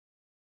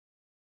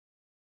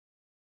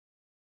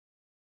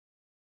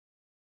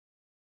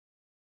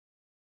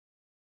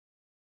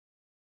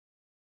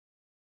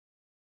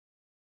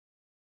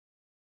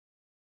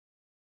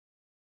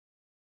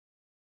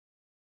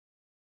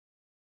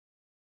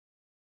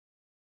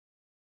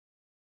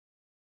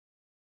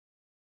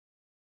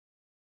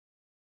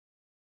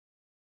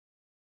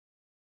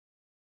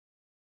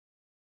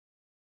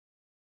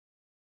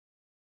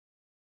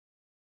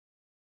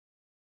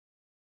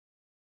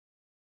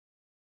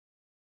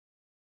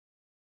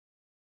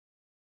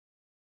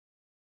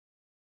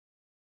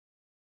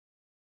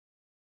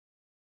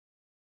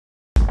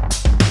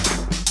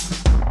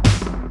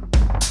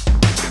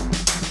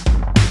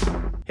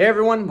Hey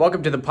everyone,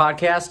 welcome to the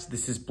podcast.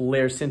 This is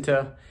Blair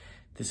Cinta.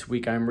 This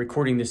week I'm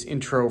recording this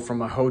intro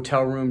from a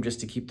hotel room just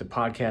to keep the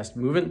podcast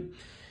moving.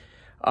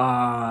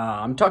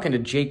 I'm talking to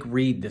Jake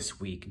Reed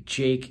this week.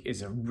 Jake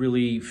is a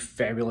really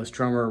fabulous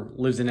drummer,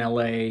 lives in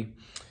LA,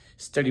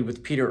 studied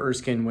with Peter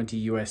Erskine, went to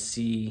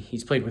USC.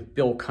 He's played with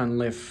Bill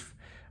Cunliffe,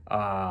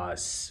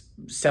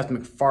 Seth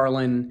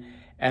MacFarlane,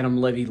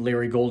 Adam Levy,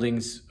 Larry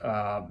Goldings.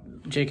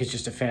 Jake is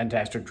just a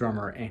fantastic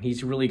drummer, and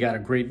he's really got a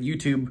great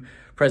YouTube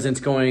presence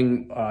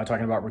going,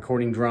 talking about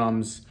recording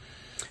drums.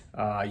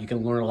 You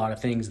can learn a lot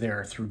of things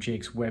there through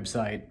Jake's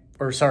website,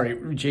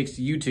 Jake's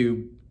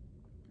YouTube.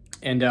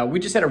 And we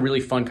just had a really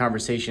fun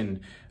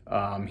conversation.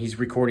 He's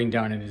recording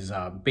down in his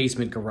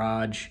basement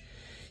garage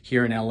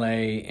here in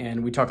LA,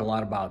 and we talk a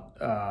lot about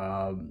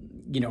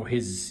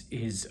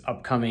his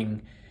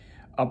upcoming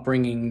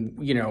upbringing,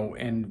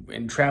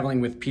 and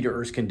traveling with Peter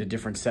Erskine to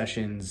different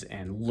sessions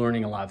and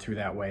learning a lot through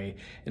that way.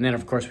 And then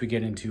of course we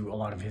get into a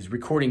lot of his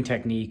recording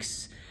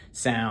techniques,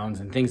 sounds,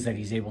 and things that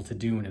he's able to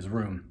do in his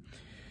room.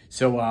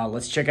 So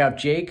let's check out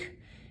Jake.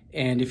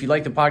 And if you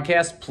like the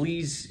podcast,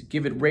 please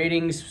give it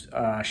ratings,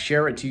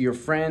 share it to your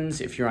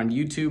friends. If you're on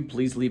YouTube,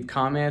 please leave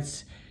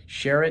comments,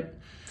 share it.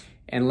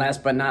 And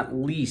last but not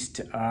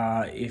least,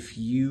 if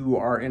you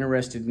are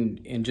interested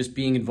in just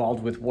being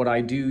involved with what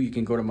I do, you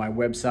can go to my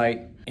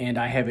website, and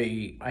I have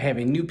a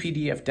new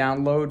PDF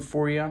download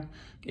for you.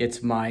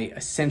 It's my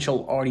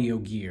essential audio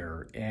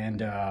gear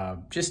and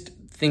just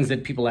things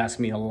that people ask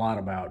me a lot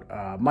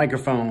about,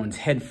 microphones,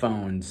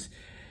 headphones,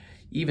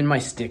 even my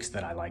sticks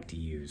that I like to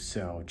use.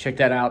 So check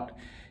that out,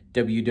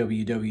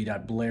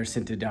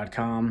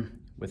 www.blaircinta.com.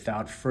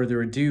 Without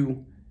further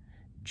ado,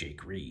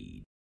 Jake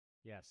Reed.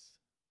 Yes.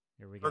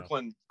 Here we go.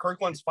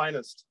 Kirkland's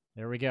finest.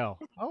 There we go.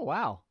 Oh,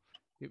 wow.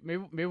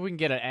 Maybe we can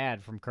get an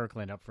ad from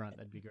Kirkland up front.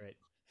 That'd be great.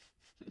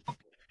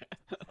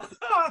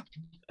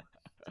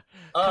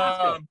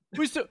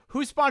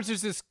 Who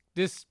sponsors this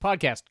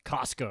podcast?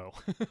 Costco.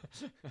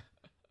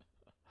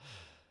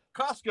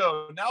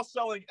 Costco now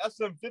selling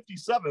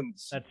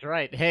SM57s. That's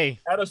right. Hey,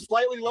 at a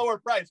slightly lower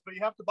price, but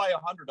you have to buy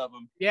 100 of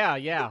them.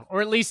 Yeah,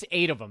 or at least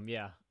 8 of them.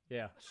 Yeah.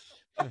 Yeah.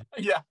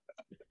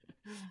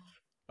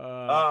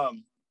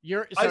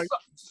 You're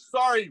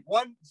sorry.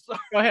 Go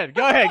ahead.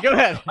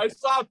 I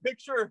saw a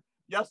picture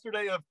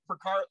yesterday of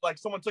Porcaro. Like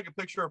someone took a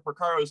picture of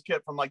Porcaro's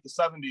kit from like the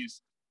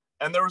 70s,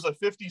 and there was a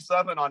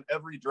 57 on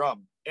every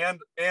drum and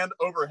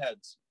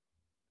overheads.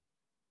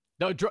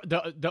 The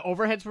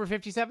overheads were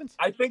 57s?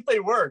 I think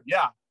they were.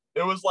 Yeah.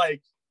 It was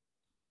like,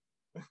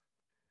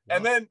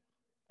 and then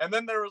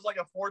there was like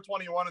a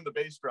 421 in the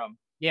bass drum.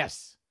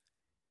 Yes,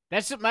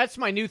 that's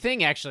my new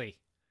thing actually.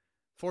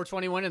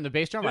 421 in the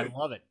bass drum. Dude, I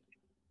love it.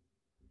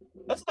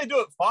 That's what they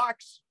do at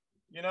Fox,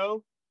 Yeah.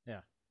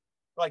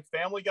 Like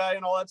Family Guy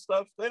and all that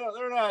stuff.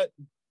 They're not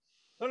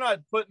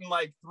putting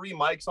like 3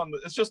 mics on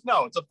it's a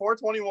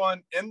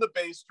 421 in the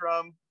bass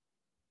drum.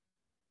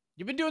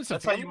 You've been doing some.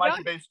 That's how you mic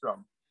a bass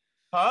drum,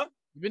 huh?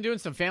 You've been doing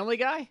some Family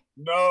Guy?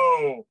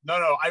 No.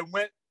 I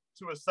went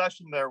to a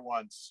session there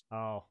once.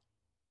 Oh.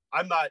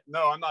 I'm not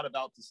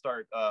about to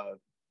start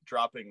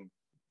dropping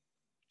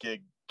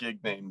gig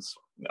names.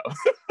 No.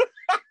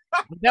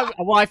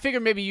 Well, I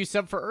figured maybe you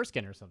sub for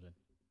Erskine or something.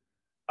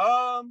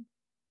 Not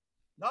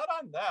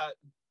on that.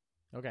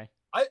 Okay.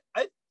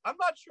 I'm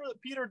not sure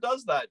that Peter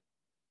does that.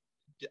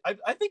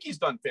 I think he's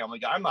done Family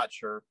Guy. I'm not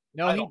sure.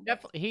 No,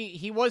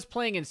 he was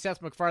playing in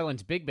Seth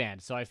MacFarlane's big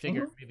band, so I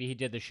figured maybe he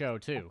did the show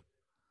too.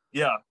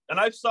 Yeah, and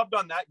I've subbed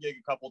on that gig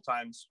a couple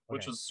times,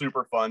 which was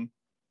super fun.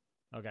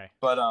 Okay.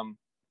 But I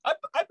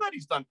bet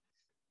he's done.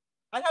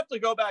 I'd have to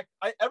go back.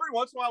 Every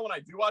once in a while when I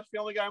do watch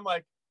Family Guy, I'm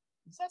like,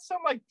 does that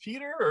sound like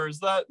Peter or is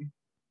that?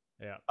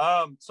 Yeah.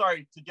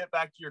 Sorry, to get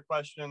back to your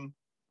question,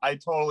 I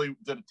totally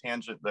did a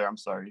tangent there. I'm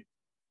sorry.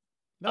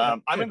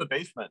 No, I'm in the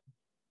basement.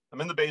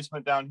 I'm in the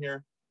basement down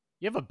here.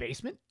 You have a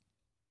basement?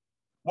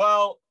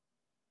 Well,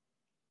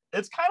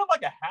 it's kind of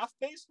like a half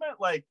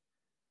basement. Like,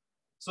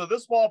 so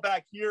this wall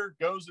back here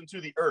goes into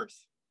the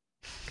earth.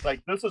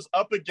 Like this is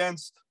up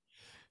against.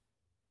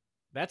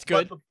 That's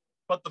good.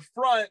 But the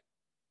front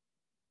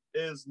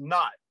is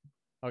not.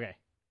 Okay.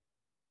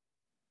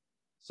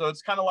 So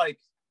it's kind of like.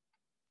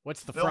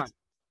 What's the front?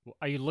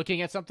 Are you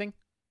looking at something?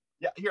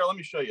 Yeah, here, let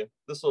me show you.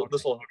 This will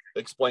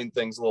explain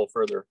things a little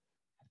further.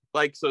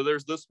 Like, so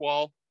there's this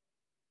wall.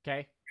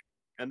 Okay.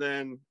 And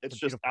then it's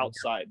just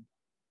outside.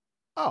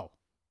 Oh.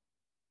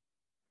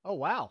 Oh,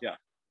 wow. Yeah.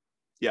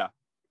 Yeah.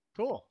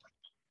 Cool.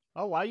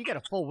 Oh, wow. You got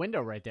a full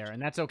window right there,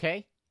 and that's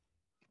okay?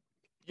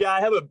 Yeah,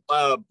 I have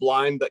a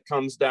blind that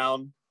comes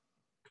down.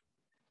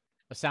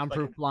 A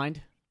soundproof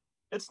blind?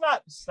 It's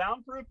not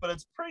soundproof, but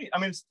it's pretty,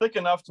 it's thick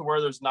enough to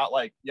where there's not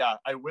like, yeah,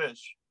 I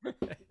wish.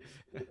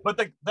 But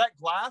that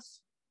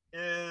glass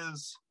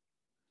is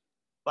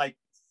like,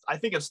 I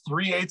think it's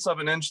 3/8 of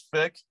an inch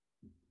thick.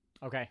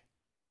 Okay.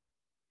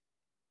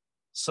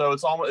 So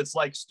it's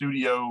like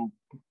studio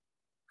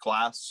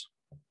glass.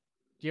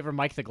 Do you ever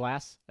mic the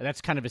glass?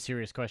 That's kind of a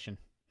serious question.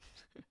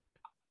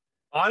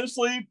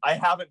 Honestly, I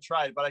haven't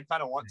tried, but I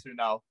kind of want to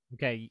now.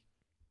 Okay.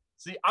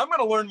 See, I'm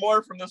gonna learn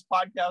more from this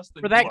podcast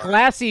than For that you are.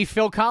 glassy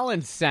Phil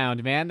Collins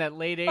sound, man. That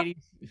late 80s.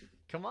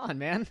 Come on,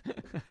 man.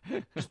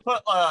 Just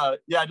put a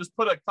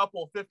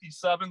couple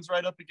 57s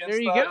right up against.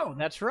 There you that. go.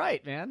 That's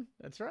right, man.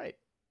 That's right.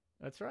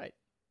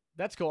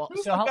 That's cool.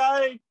 Who's So the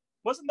guy?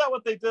 Wasn't that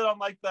what they did on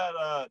like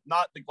that?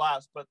 Not the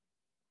glass, but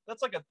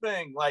that's like a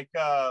thing. Like,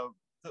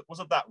 was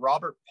it that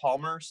Robert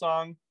Palmer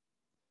song?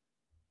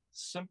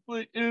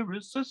 Simply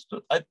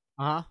Irresistible.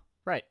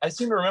 Right. I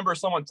seem to remember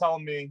someone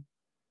telling me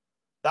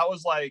that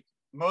was like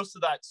most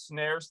of that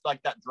snares,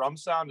 like that drum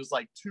sound, is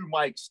like two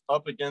mics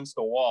up against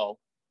a wall.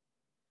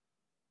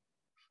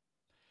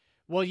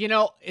 Well, you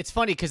know, it's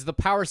funny because the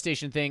Power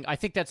Station thing, I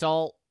think that's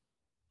all.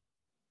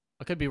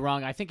 I could be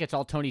wrong. I think it's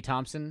all Tony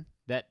Thompson,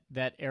 that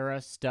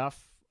era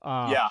stuff.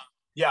 Yeah.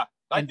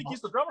 I think he's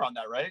the drummer on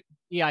that, right?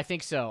 Yeah, I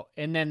think so.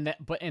 And then,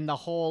 but in the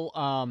whole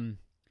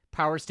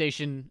Power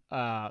Station,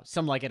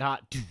 Some Like It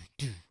Hot,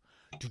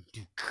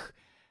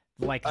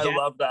 like I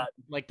love that.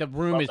 Like the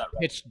room is that,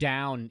 right? pitched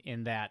down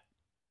in that.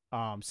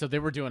 So they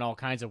were doing all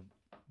kinds of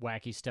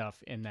wacky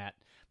stuff in that.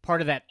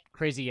 Part of that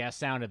crazy ass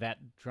sound of that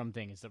drum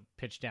thing is the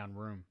pitched down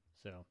room.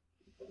 So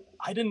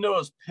I didn't know it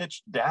was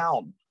pitched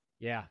down.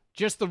 yeah,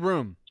 just the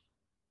room.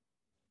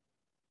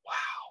 Wow.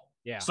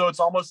 Yeah. So it's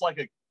almost like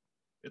a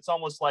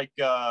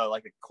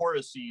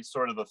chorusy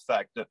sort of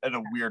effect in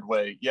a weird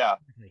way. Yeah.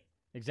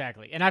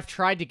 Exactly. And I've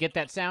tried to get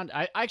that sound.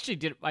 I actually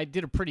did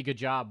a pretty good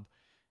job.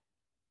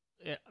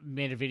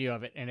 Made a video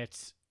of it, and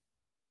it's.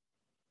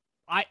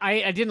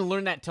 I didn't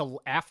learn that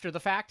till after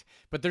the fact,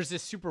 but there's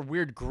this super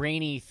weird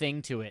grainy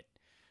thing to it.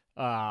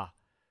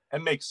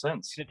 It makes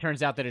sense. It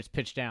turns out that it's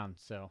pitched down.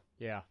 So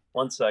yeah.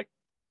 1 sec.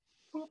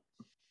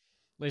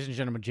 Ladies and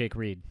gentlemen, Jake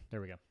Reed. There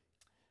we go.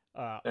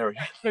 There we go.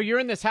 So you're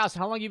in this house.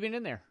 How long have you been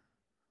in there?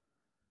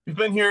 We've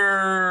been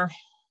here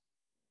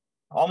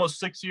almost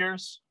 6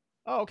 years.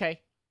 Oh,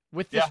 okay.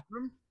 With this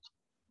room?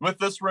 With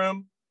this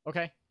room.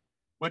 Okay.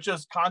 Which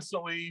is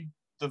constantly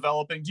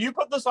developing. Do you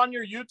put this on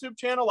your YouTube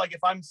channel? Like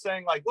if I'm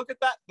saying like, look at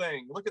that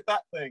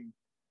thing.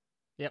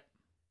 Yep.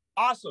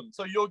 Awesome.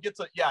 So you'll get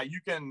to, you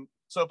can.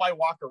 So if I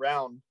walk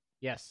around.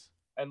 Yes.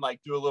 And like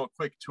do a little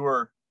quick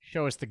tour.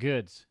 Show us the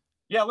goods.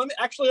 Yeah.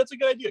 That's a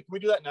good idea. Can we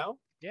do that now?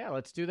 Yeah.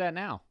 Let's do that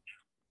now.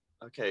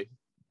 Okay.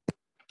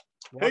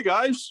 Hey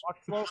guys. Walk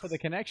slow for the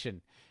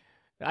connection.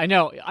 I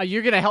know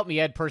you're going to help me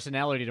add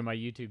personality to my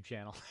YouTube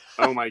channel.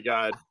 Oh my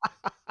God.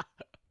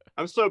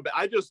 I'm so bad.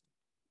 I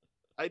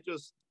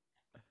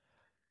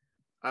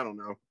don't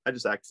know. I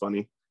just act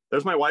funny.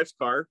 There's my wife's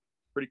car.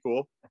 Pretty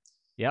cool.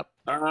 Yep.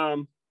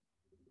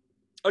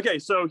 Okay,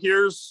 so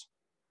here's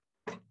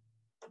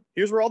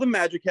where all the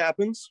magic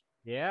happens.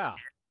 Yeah.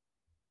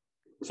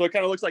 So it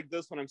kind of looks like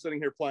this when I'm sitting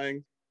here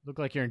playing. Look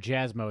like you're in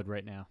jazz mode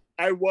right now.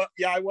 I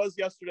was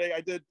yesterday.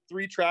 I did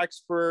 3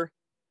 tracks for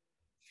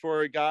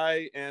a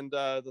guy, and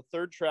the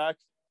third track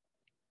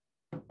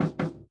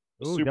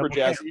Ooh, super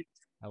jazzy.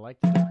 I like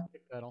that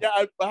pedal.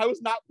 Yeah, I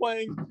was not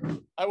playing.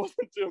 I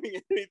wasn't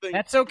doing anything.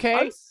 That's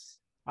okay.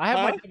 I have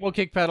my double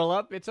kick pedal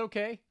up. It's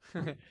okay.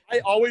 I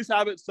always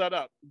have it set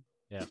up.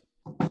 Yeah.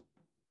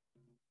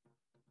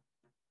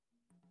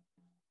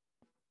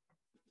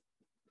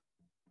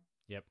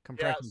 Yep.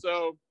 Compression. Yeah.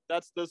 So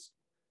that's this.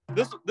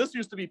 This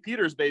used to be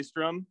Peter's bass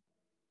drum.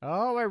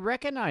 Oh, I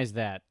recognize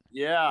that.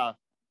 Yeah.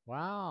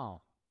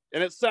 Wow.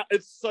 And it's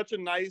such a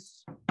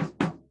nice.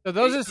 So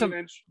those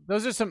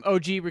are some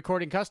OG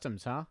recording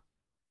customs, huh?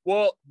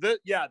 Well,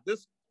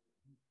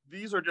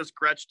 these are just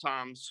Gretsch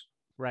toms.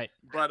 Right.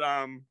 But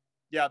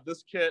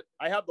this kit,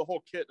 I have the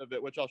whole kit of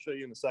it, which I'll show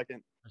you in a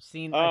second. I've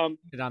seen it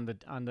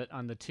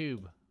on the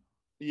tube.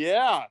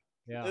 Yeah.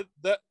 Yeah.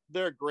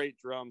 They're great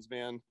drums,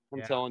 man.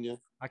 I'm telling you.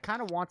 I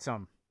kind of want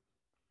some.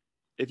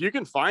 If you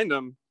can find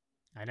them.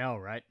 I know,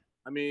 right?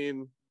 I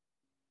mean,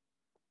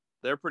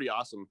 they're pretty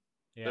awesome.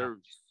 Yeah. They're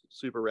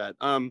super rad.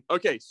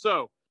 Okay,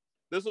 so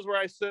this is where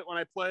I sit when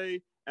I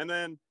play, and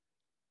then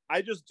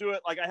I just do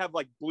it like I have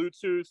like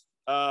Bluetooth.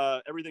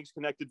 Everything's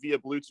connected via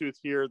Bluetooth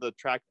here, the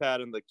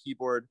trackpad and the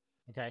keyboard.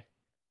 Okay.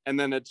 And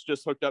then it's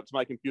just hooked up to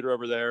my computer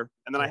over there.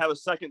 And then I have a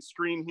second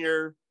screen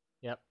here.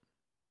 Yep.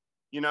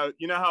 You know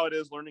how it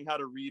is learning how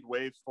to read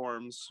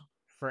waveforms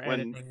for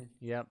editing.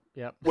 Yep.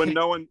 when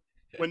no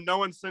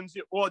one sends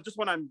you, well, just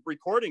when I'm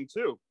recording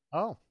too.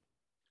 Oh.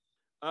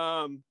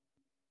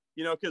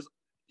 Because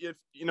if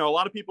a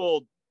lot of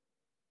people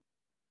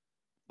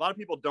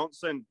don't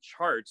send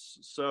charts,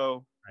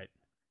 so right.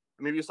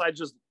 I mean, besides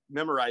just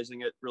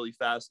memorizing it really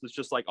fast, it's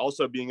just like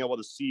also being able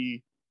to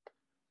see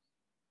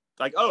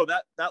like, oh,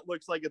 that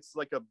looks like it's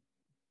like a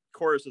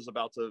chorus is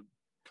about to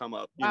come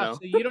up. Wow, so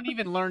you don't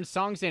even learn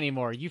songs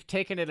anymore. You've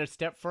taken it a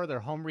step further.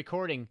 Home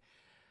recording.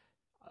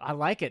 I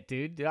like it,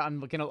 dude.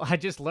 I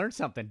just learned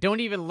something.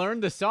 Don't even learn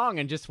the song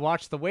and just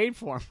watch the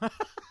waveform.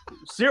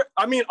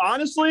 I mean,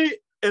 honestly,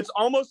 it's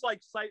almost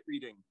like sight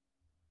reading.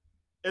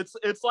 It's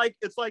like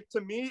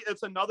to me,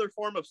 it's another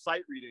form of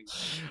sight reading.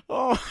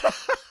 Oh,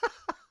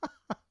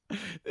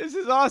 this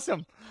is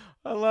awesome.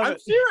 I love it. I'm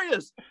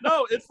serious.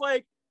 No, it's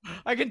like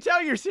I can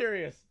tell you're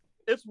serious.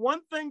 It's one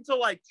thing to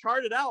like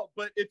chart it out,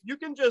 but if you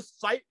can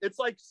just it's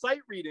like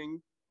sight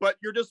reading, but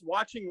you're just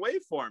watching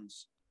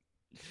waveforms.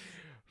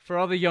 For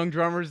all the young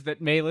drummers that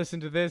may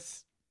listen to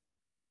this,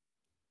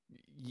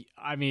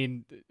 I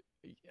mean,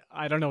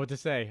 I don't know what to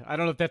say. I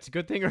don't know if that's a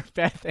good thing or a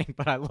bad thing,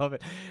 but I love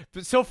it.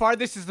 But so far,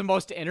 this is the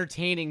most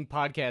entertaining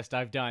podcast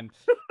I've done.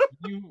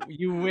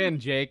 You win,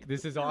 Jake.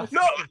 This is awesome.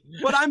 No,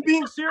 but I'm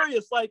being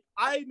serious. Like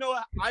I know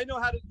how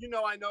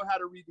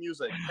to read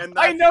music, and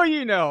I know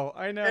you know.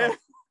 I know.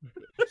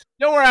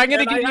 Don't worry, I'm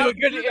going to give you a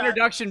good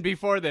introduction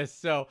before this.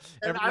 So,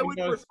 and I would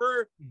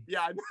prefer,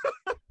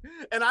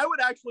 and I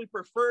would actually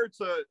prefer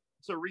to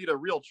read a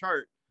real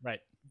chart. Right.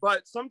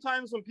 But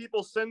sometimes when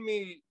people send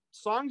me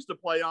songs to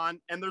play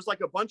on, and there's like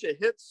a bunch of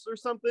hits or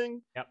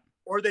something, yep,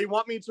 or they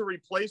want me to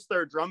replace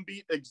their drum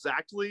beat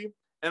exactly,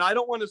 and I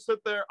don't want to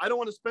sit there. I don't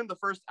want to spend the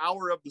first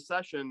hour of the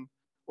session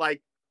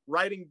like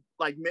writing,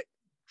 like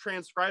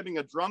transcribing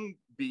a drum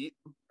beat,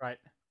 right?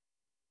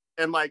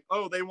 And like,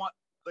 oh, they want.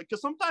 Like,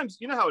 because sometimes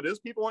you know how it is,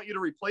 people want you to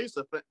replace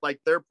like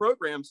their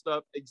program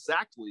stuff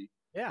exactly.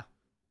 Yeah.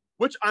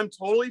 Which I'm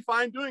totally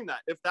fine doing that.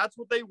 If that's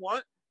what they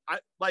want,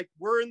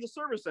 we're in the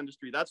service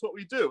industry. That's what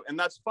we do, and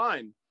that's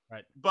fine.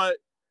 Right. But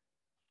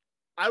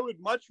I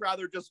would much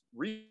rather just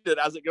read it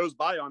as it goes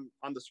by on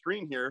the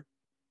screen here.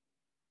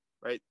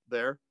 Right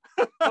there.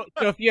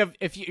 So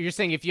you're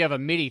saying if you have a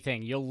MIDI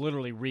thing, you'll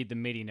literally read the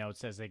MIDI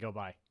notes as they go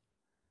by.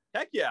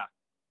 Heck yeah.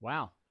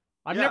 Wow.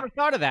 I've never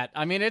thought of that.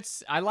 I mean,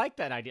 I like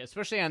that idea,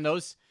 especially on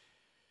those,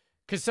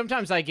 because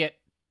sometimes I get,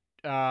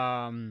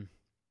 similar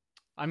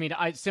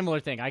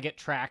thing. I get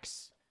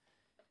tracks,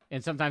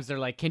 and sometimes they're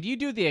like, "Can you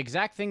do the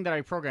exact thing that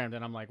I programmed?"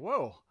 And I'm like,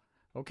 "Whoa,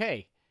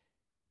 okay,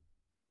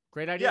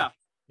 great idea."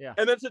 Yeah.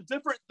 And it's a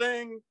different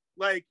thing.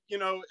 Like,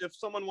 if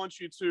someone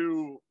wants you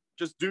to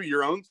just do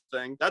your own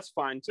thing, that's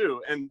fine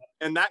too. And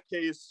in that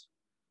case,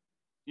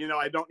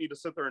 I don't need to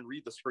sit there and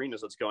read the screen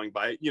as it's going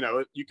by.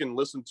 You can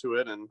listen to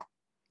it and.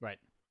 Right.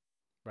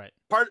 Right.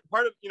 Part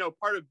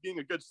of being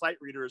a good sight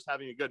reader is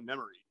having a good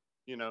memory,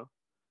 You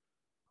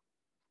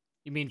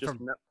mean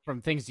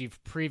from things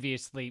you've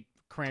previously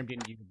crammed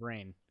into your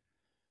brain?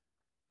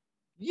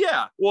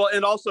 Yeah. Well,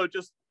 and also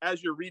just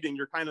as you're reading,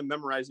 you're kind of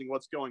memorizing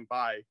what's going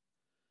by,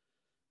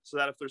 so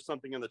that if there's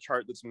something in the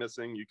chart that's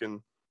missing, you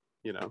can,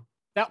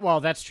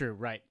 That's true.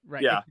 Right.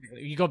 Right. Yeah.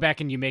 You go back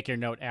and you make your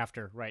note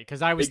after, right?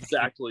 Because I was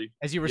exactly thinking,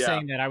 as you were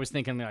saying that, I was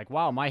thinking like,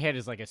 wow, my head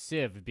is like a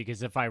sieve,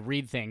 because if I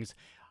read things.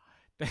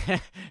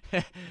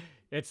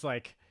 it's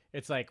like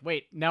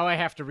wait, now I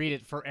have to read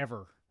it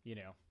forever,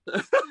 Yeah,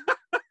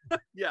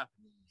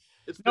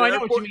 I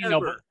know what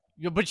you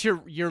mean, but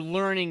you're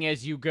learning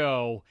as you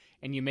go,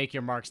 and you make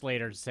your marks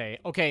later to say,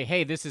 okay,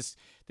 hey, this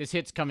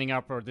hit's coming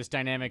up, or this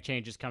dynamic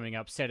change is coming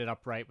up, set it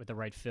up right with the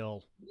right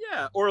fill.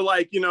 Yeah, or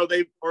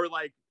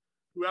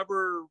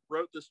whoever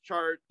wrote this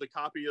chart, the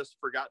copyist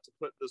forgot to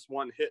put this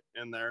one hit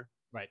in there,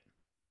 right,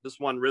 this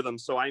one rhythm,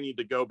 so I need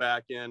to go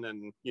back in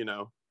and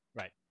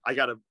right, I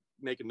gotta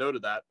make a note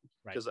of that,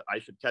 because I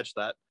should catch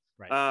that.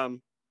 Right.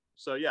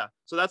 So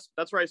that's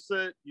where I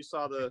sit. You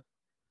saw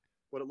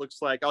what it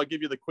looks like. I'll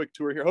give you the quick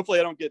tour here. Hopefully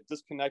I don't get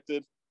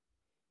disconnected.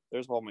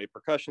 There's all my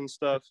percussion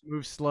stuff.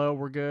 Move slow.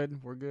 We're good.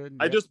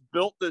 I just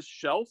built this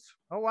shelf.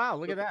 Oh wow,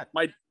 look at that.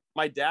 My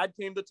dad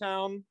came to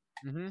town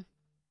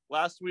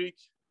last week,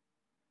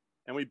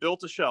 and we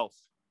built a shelf.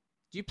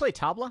 Do you play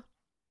tabla?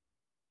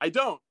 I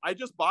don't. I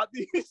just bought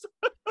these.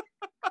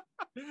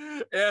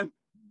 And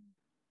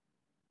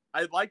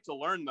I'd like to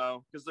learn,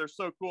 though, because they're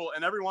so cool.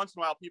 And every once in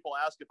a while, people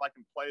ask if I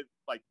can play,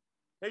 like,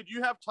 hey, do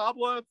you have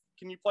tabla?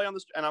 Can you play on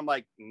this? And I'm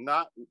like,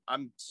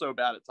 I'm so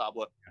bad at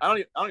tabla. I don't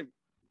even,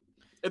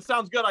 it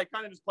sounds good. I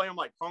kind of just play them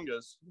like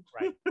congas.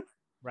 Right.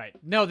 Right.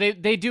 No,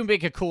 they do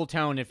make a cool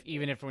tone,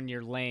 even if when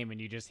you're lame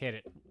and you just hit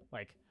it.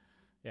 Like,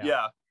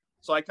 yeah.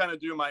 So I kind of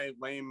do my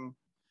lame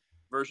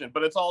version,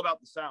 but it's all about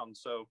the sound.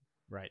 So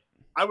right.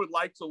 I would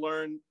like to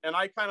learn, and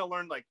I kind of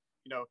learned, like,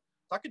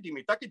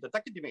 takadimi,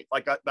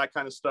 like that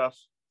kind of stuff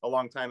a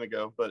long time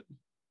ago, but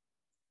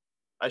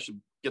I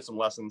should get some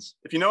lessons.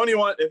 If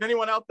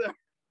anyone out there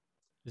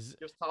gives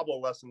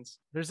tabla lessons.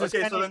 There's this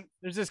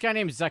guy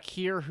named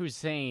Zakir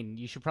Hussain.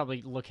 You should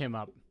probably look him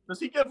up. Does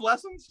he give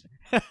lessons?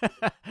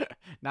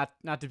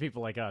 Not to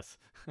people like us.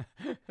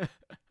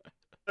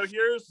 So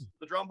here's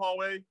the drum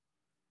hallway.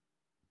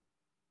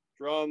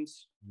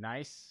 Drums.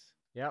 Nice.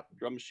 Yep.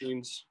 Drum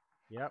machines.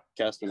 Yep.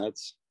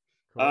 Castanets.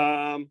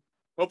 Cool.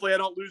 Hopefully I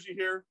don't lose you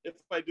here. If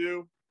I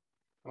do,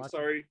 I'm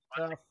sorry.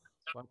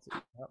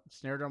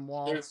 Snare drum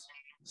wall.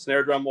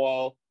 Snare drum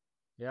wall.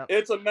 Yeah.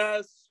 It's a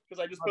mess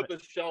because I just put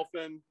this shelf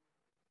in.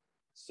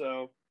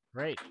 So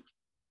great.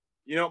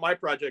 You know what my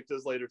project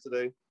is later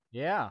today?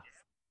 Yeah.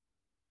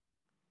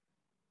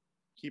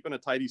 Keeping a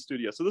tidy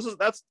studio. So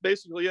that's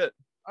basically it.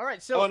 All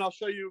right. So and I'll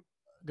show you.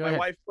 My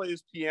wife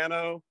plays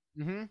piano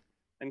and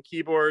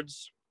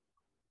keyboards.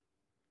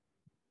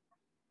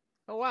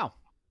 Oh wow.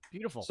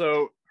 Beautiful.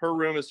 So her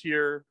room is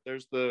here.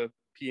 There's the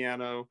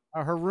piano.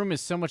 Her room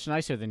is so much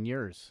nicer than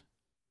yours.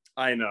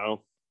 I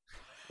know.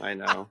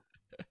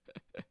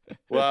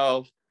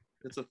 Well,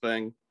 it's a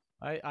thing.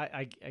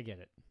 I get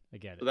it.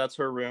 So that's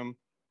her room.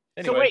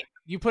 Anyway. So wait,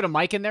 You put a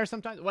mic in there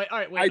sometimes? Wait, all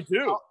right, wait. I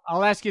do.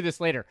 I'll ask you this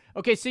later.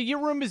 Okay, so your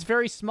room is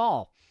very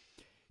small.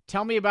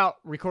 Tell me about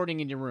recording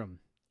in your room.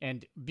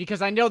 And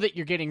because I know that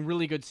you're getting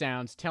really good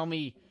sounds, tell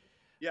me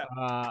Yeah.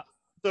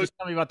 So just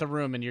tell me about the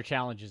room and your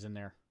challenges in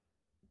there.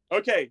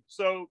 Okay,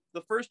 so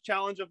the first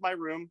challenge of my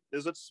room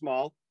is it's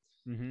small.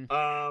 Mm-hmm.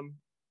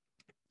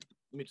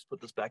 Let me just put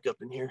this back up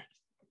in here.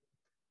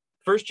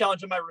 First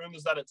challenge of my room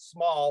is that it's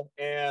small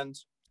and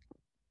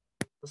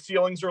the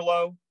ceilings are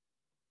low.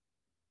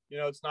 You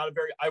know, it's not a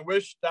very, I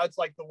wish that's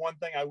like the one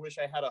thing I wish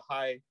I had a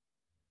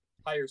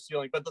higher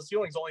ceiling, but the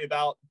ceiling's only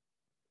about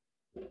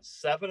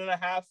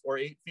 7.5 or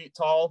 8 feet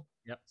tall.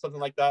 Yep.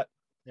 Something like that.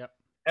 Yep.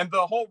 And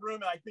the whole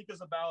room I think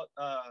is about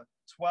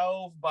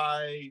 12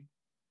 by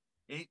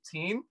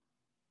 18.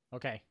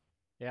 Okay.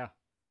 Yeah.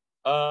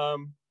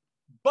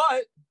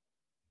 But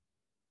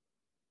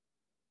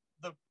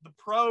the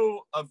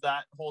pro of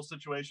that whole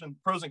situation,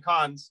 pros and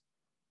cons,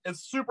 it's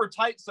super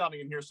tight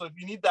sounding in here. So if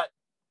you need that,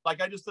 like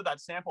I just did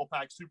that sample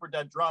pack, Super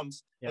Dead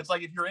Drums. Yep. It's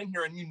like if you're in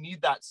here and you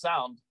need that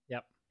sound,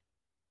 Yep.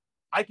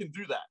 I can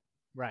do that.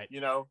 Right.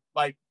 You know,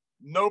 like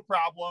no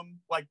problem,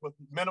 like with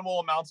minimal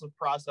amounts of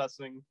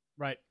processing.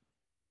 Right.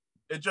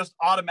 It just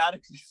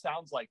automatically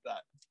sounds like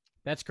that.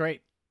 That's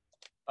great.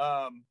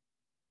 But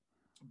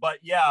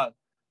yeah,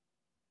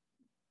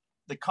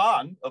 the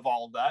con of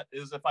all of that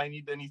is if I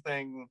need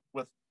anything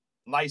with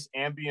nice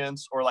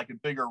ambience or like a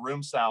bigger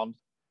room sound,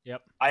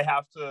 yep, I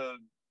have to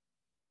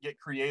get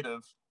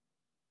creative,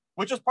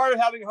 which is part of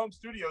having a home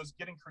studio, is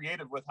getting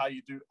creative with how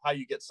you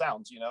get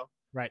sounds, you know?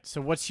 Right.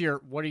 So what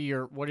are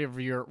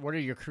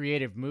your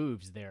creative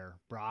moves there,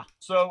 brah?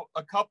 So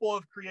a couple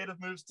of creative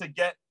moves to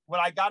get, when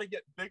I got to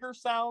get bigger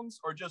sounds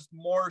or just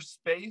more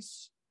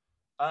space,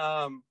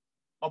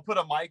 I'll put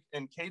a mic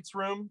in Kate's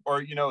room,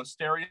 or, you know, a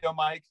stereo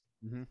mic.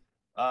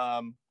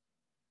 Mm-hmm.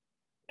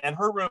 And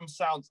her room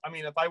sounds, I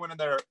mean, if I went in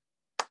there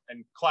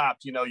and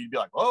clapped, you know, you'd be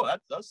like, oh,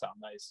 that does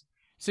sound nice.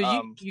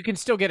 So you can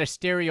still get a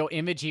stereo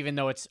image even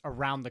though it's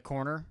around the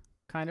corner,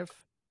 kind of?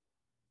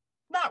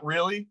 Not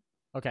really.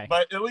 Okay.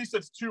 But at least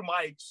it's 2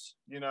 mics,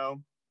 you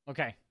know.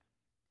 Okay.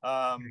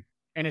 And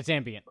it's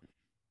ambient.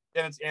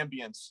 And it's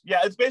ambience.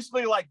 Yeah, it's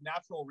basically like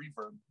natural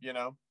reverb, you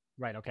know.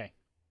 Right, okay.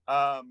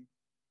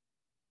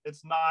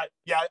 It's not,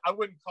 yeah, I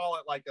wouldn't call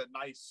it like a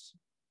nice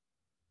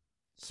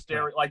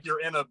stereo, like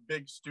you're in a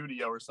big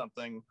studio or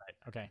something. Right,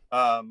 okay.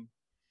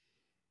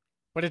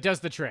 But it does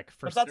the trick.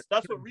 But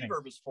that's what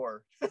reverb is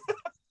for.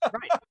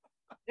 Right.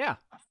 Yeah,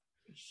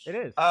 it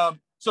is.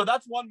 So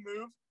that's one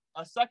move.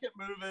 A second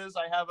move is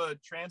I have a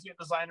transient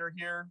designer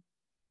here.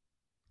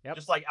 Yep.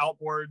 Just like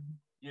outboard.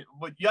 You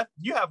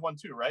have one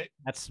too, right?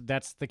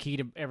 That's the key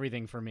to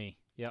everything for me.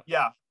 Yep.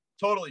 Yeah,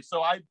 totally.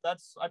 So I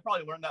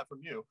probably learned that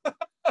from you.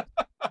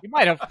 You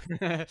might have.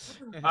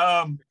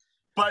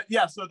 But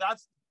yeah, so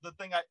that's the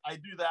thing. I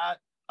do that.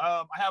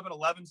 I have an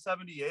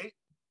 1178.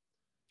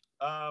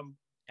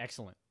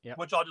 Excellent. Yeah.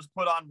 Which I'll just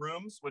put on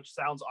rooms, which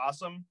sounds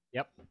awesome.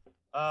 Yep.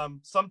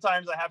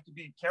 Sometimes I have to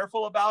be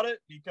careful about it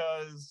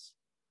because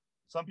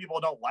some people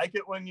don't like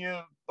it when you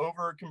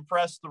over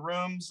compress the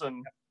rooms,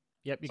 and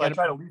yep. So I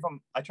try to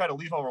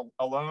leave them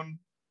alone.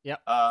 Yep.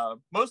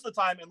 Most of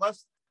the time,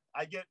 unless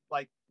I get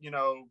like, you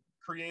know,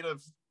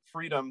 creative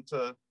freedom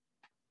to,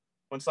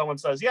 when someone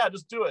says, yeah,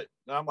 just do it.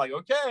 And I'm like,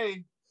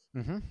 okay,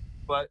 mm-hmm.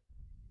 But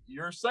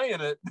you're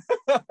saying it.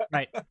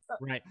 Right.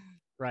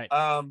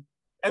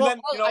 And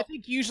then, you know, I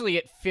think usually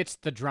it fits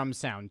the drum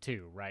sound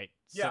too, right?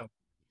 Yeah. So,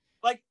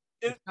 like,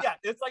 it's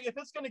like if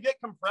it's going to get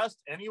compressed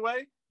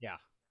anyway. Yeah.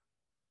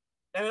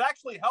 And it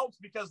actually helps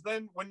because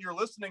then when you're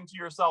listening to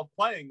yourself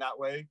playing that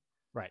way,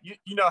 right,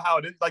 you know how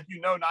it is, like, you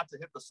know, not to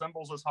hit the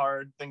cymbals as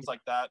hard, things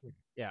like that.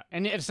 Yeah,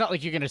 and it's not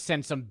like you're gonna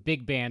send some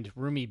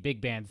roomy big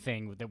band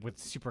thing with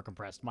super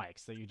compressed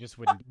mics that you just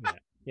wouldn't do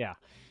that. Yeah.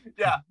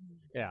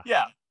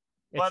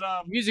 But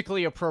it's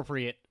musically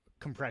appropriate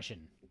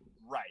compression.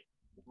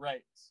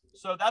 Right.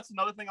 So that's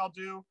another thing I'll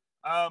do.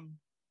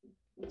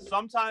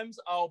 Sometimes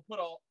I'll put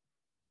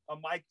a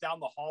mic down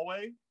the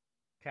hallway.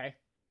 Okay.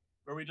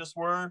 Where we just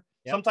were.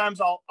 Yep. Sometimes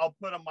I'll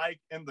put a mic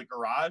in the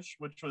garage,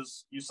 which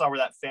was, you saw where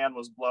that fan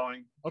was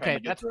blowing. Okay,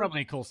 that's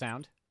probably a cool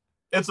sound.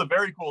 It's a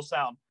very cool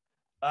sound.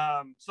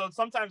 So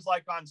sometimes,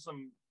 like on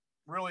some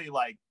really,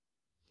 like,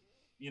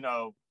 you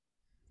know,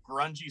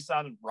 grungy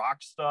sounding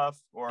rock stuff,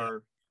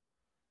 or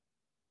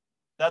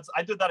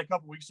I did that a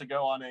couple weeks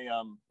ago on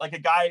a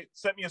guy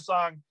sent me a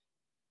song.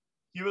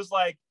 He was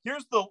like,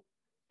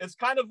 it's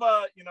kind of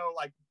a, you know,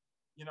 like,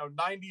 you know,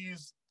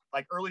 90s,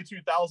 like early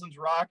 2000s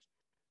rock.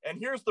 And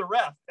here's the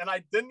ref. And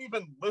I didn't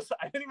even listen.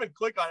 I didn't even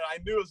click on it. I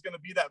knew it was going to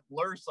be that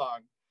Blur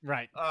song.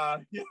 Right.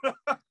 You know?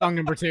 Song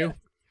number 2.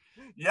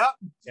 Yep.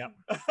 Yeah.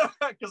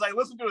 Because I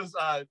listened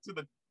to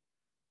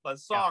the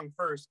song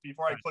first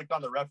before I clicked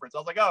on the reference. I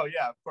was like, oh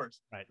yeah, of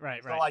course.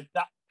 Right. So like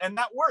that, and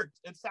that worked.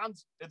 It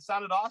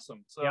sounded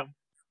awesome. So. Yep.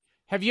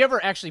 Have you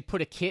ever actually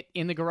put a kit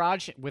in the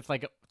garage with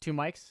like 2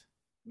 mics?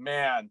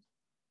 Man,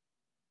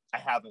 I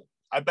haven't.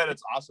 I bet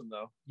it's awesome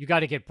though. You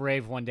got to get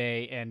brave one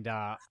day and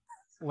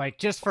like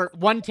just for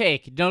one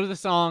take, know the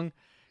song,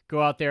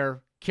 go out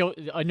there,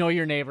 annoy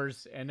your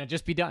neighbors, and then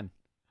just be done.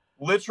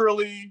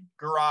 Literally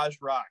garage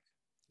rock.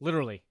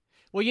 Literally.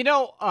 Well,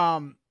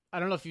 I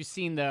don't know if you've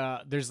seen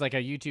there's like a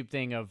YouTube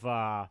thing of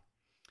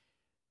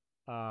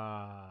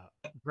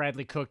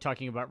Bradley Cook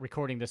talking about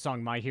recording the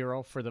song My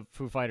Hero for the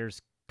Foo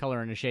Fighters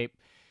Color and a Shape.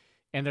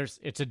 And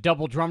it's a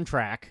double drum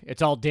track.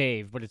 It's all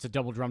Dave, but it's a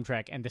double drum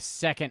track. And the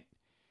second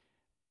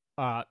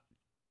drum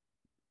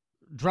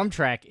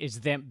track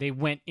is them. They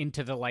went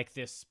into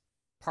this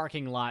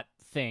parking lot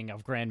thing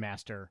of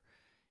Grandmaster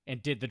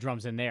and did the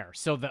drums in there.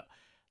 So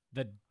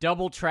the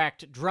double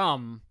tracked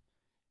drum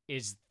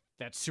is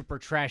that super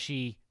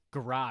trashy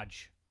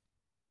garage.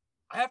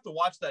 I have to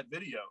watch that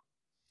video.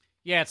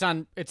 Yeah, it's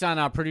on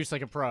Produce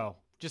Like a Pro.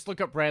 Just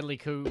look up Bradley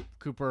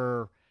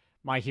Cooper,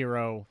 My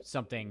Hero,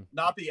 something.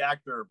 Not the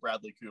actor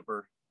Bradley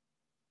Cooper.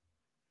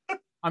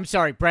 I'm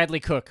sorry, Bradley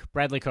Cook.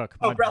 Bradley Cook.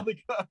 Oh,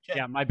 Bradley Cook. Okay.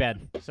 Yeah, my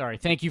bad. Sorry.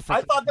 Thank you for.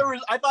 I thought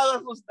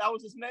that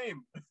was his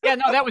name. Yeah,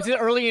 no, that was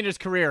early in his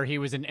career. He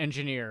was an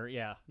engineer.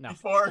 Yeah, no.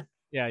 Before.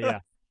 Yeah.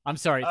 I'm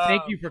sorry.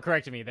 Thank you for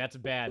correcting me. That's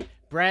bad.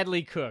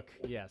 Bradley Cook.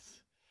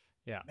 Yes.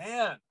 Yeah.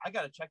 Man, I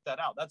gotta check that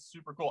out. That's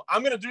super cool.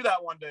 I'm gonna do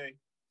that one day.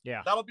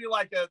 Yeah. That'll be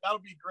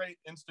great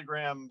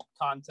Instagram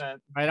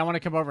content. All right, I want to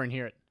come over and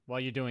hear it while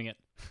you're doing it.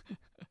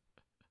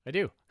 I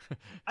do.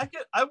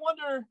 I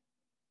wonder.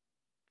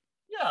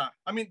 Yeah,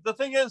 I mean, the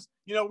thing is,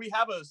 we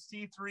have a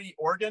C3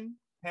 organ,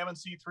 Hammond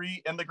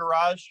C3 in the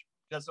garage.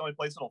 That's the only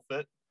place it'll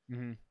fit.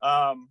 Mm-hmm.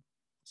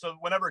 So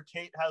whenever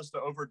Kate has to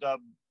overdub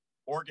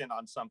organ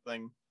on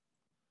something,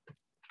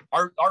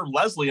 our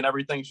Leslie and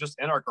everything's just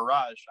in our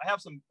garage. I have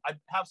some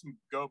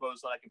gobos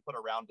that I can put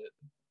around it.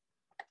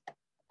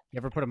 You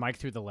ever put a mic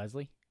through the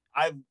Leslie?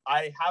 I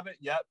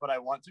haven't yet, but I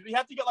want to. You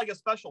have to get a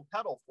special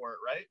pedal for it,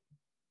 right?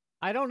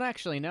 I don't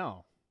actually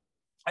know.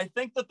 I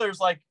think that there's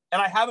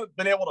and I haven't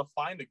been able to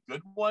find a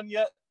good one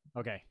yet.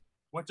 Okay.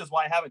 Which is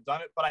why I haven't done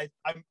it. But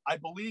I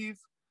believe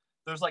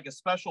there's a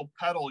special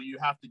pedal you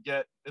have to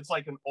get. It's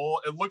it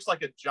looks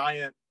like a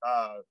giant,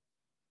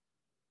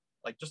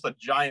 just a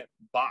giant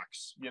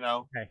box,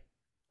 Okay.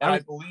 And I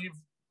believe.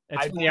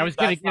 It's funny. I was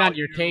going to get on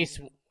your case.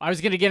 I was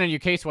going to get on your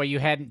case while you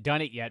hadn't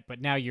done it yet, but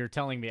now you're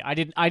telling me. I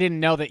didn't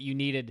know that you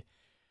needed.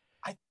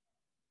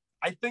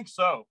 I think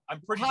so. I'm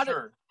pretty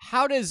sure.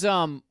 How does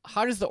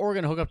the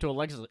organ hook up to a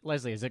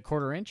Leslie? Is it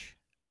 1/4 inch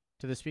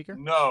to the speaker?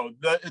 No,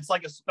 it's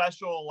a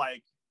special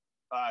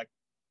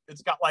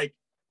it's got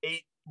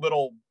 8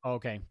 little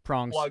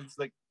prongs. Plugs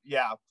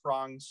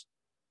prongs.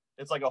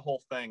 It's a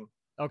whole thing.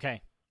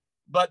 Okay.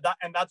 But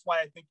that's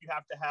why I think you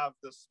have to have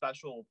this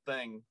special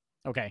thing.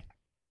 Okay.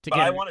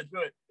 I want to do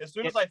it as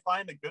soon as I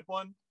find a good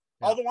one.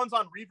 Yeah. All the ones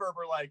on Reverb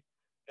are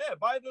yeah,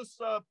 buy this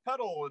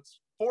pedal.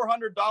 It's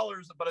 $400,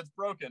 but it's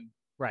broken.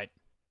 Right.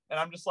 And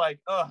I'm just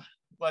ugh,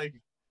 right.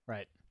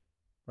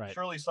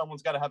 Surely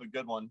someone's got to have a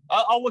good one.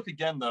 I'll look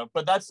again though,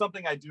 but that's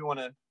something I do want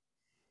to.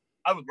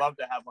 I would love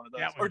to have one of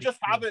those, or just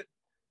have the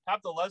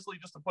Leslie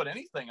just to put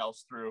anything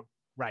else through.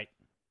 Right.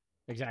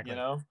 Exactly.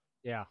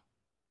 Yeah.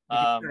 You could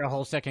start a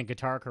whole second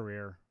guitar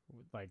career,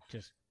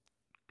 just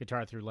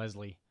guitar through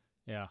Leslie.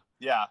 Yeah.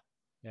 Yeah.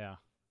 Yeah.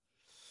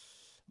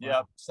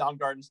 Yeah. Wow.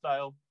 Soundgarden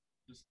style.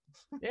 Just...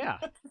 Yeah.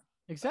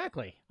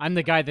 Exactly. I'm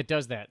the guy that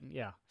does that.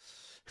 Yeah.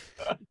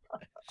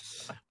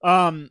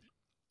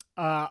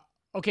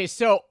 Okay,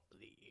 so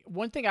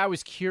one thing I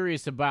was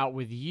curious about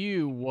with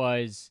you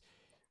was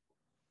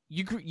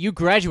you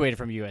graduated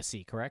from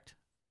USC, correct?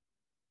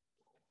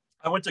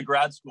 I went to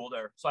grad school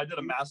there, so I did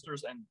a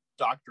master's and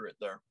doctorate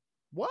there.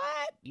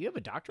 What? You have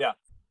a doctorate? Yeah.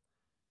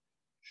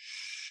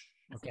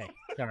 Okay,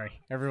 sorry.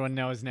 Everyone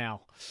knows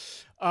now.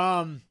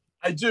 I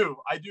do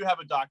have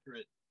a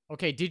doctorate.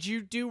 Okay, did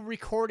you do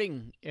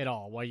recording at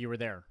all while you were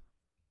there?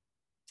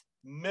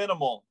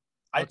 Minimal.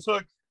 I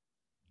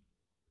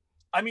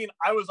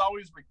was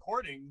always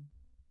recording,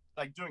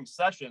 doing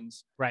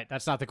sessions. Right,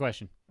 that's not the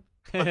question.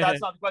 But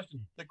that's not the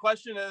question. The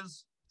question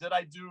is, did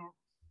I do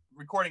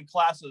recording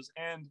classes?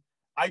 And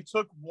I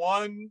took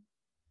one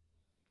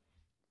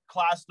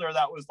class there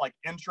that was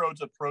intro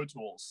to Pro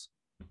Tools.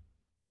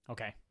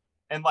 Okay.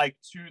 In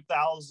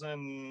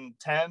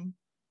 2010.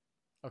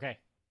 Okay.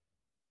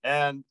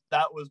 And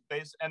that was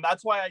and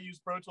that's why I use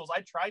Pro Tools.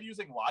 I tried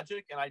using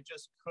Logic and I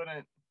just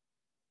couldn't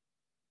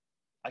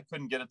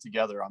get it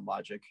together on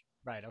Logic.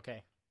 Right.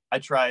 Okay. I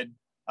tried.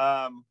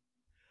 But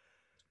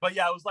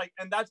yeah, it was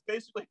and that's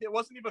basically, it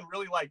wasn't even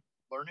really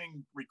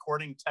learning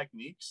recording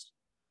techniques.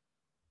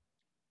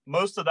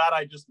 Most of that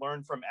I just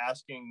learned from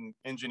asking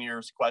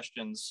engineers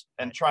questions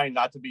and trying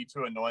not to be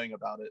too annoying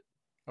about it.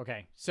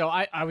 Okay. So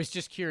I was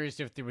just curious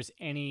if there was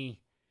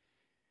any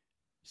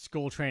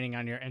school training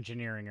on your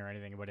engineering or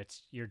anything, but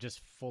you're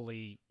just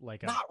fully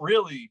not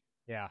really.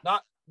 Yeah.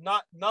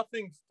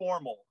 Nothing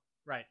formal.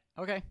 Right.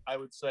 Okay. I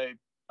would say.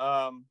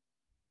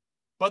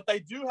 But they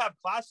do have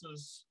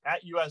classes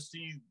at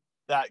USC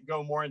that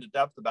go more into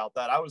depth about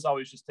that. I was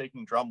always just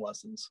taking drum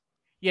lessons.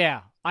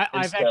 Yeah.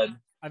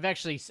 I've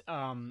actually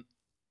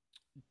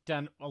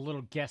done a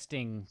little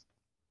guesting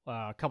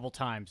a couple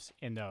times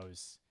in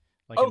those.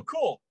 Oh,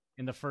 cool.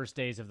 In the first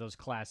days of those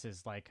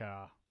classes,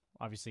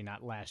 obviously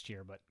not last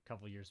year, but a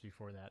couple years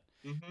before that.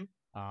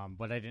 Mm-hmm.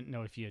 But I didn't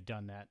know if you had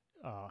done that.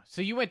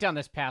 So you went down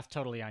this path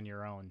totally on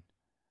your own.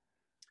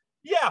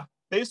 Yeah,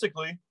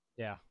 basically.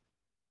 Yeah.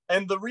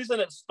 And the reason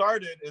it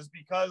started is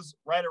because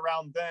right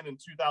around then in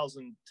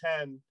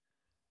 2010,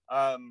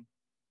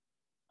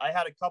 I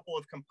had a couple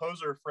of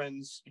composer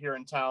friends here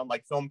in town,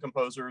 like film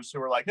composers, who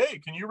were like, "Hey,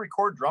 can you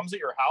record drums at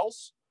your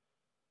house?"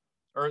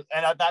 And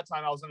at that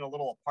time, I was in a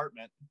little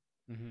apartment,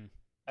 Mm-hmm.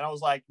 and I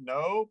was like,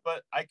 "No,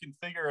 but I can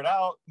figure it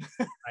out."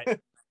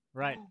 Right.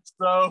 Right.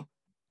 So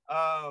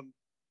I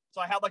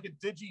had like a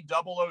Digi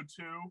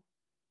 002,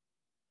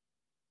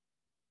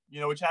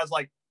 which has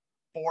like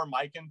 4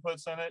 mic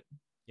inputs in it.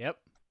 Yep.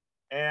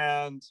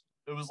 And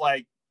it was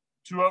like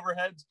 2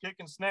 overheads, kick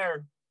and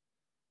snare.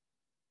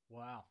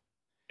 Wow.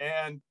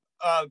 And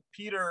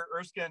Peter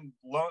Erskine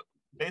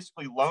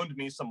basically loaned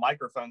me some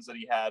microphones that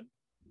he had.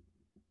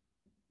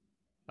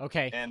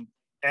 Okay.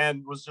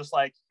 And was just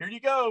like, "Here you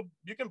go.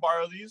 You can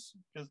borrow these,"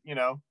 because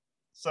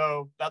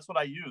So that's what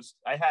I used.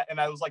 I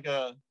was like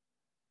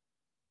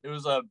it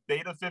was a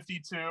Beta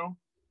 52,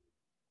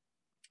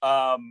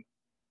 a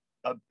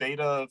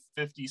Beta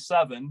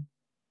 57,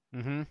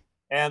 mm-hmm.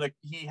 and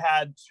he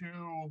had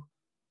 2.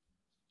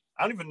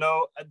 I don't even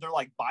know. They're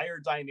like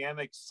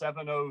Beyerdynamic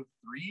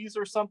 703s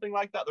or something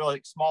like that. They're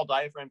like small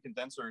diaphragm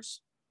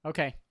condensers.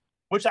 Okay.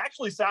 Which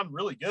actually sound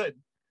really good.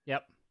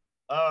 Yep.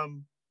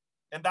 And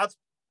that's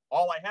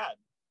all I had.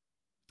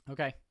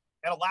 Okay.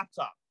 And a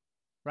laptop.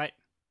 Right.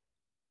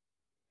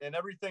 And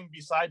everything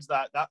besides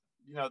that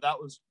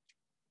was,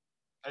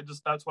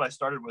 that's what I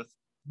started with.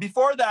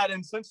 Before that,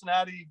 in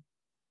Cincinnati,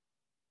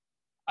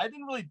 I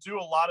didn't really do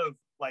a lot of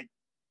like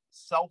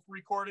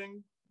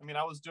self-recording. I mean,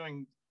 I was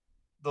doing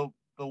the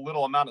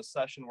little amount of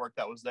session work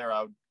that was there.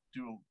 I would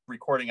do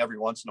recording every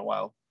once in a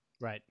while.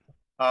 Right.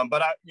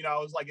 But I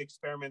was like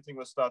experimenting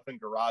with stuff in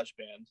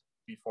GarageBand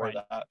before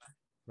that.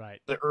 Right.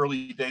 The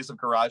early days of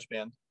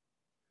GarageBand.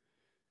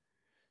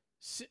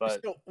 So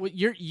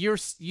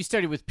you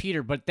studied with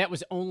Peter, but that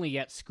was only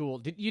at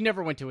school. You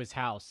never went to his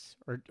house,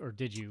 or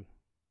did you?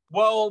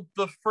 Well,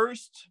 the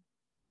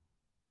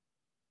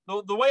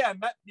way I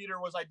met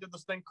Peter was I did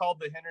this thing called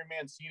the Henry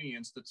Mancini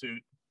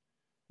Institute.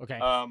 Okay.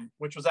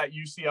 Which was at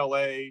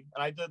UCLA,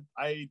 and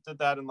I did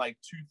that in like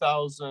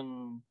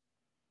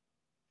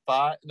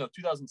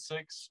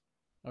 2006.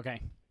 Okay.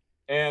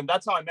 And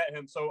that's how I met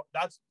him. So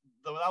that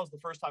was the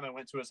first time I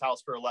went to his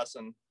house for a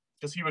lesson,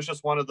 because he was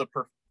just one of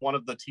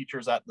the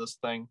teachers at this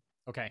thing.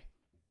 Okay.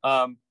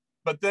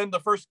 But then the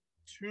first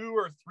 2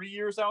 or 3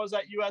 years I was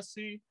at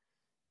USC,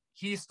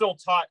 he still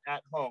taught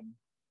at home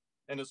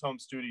in his home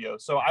studio.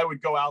 So I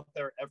would go out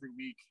there every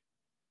week,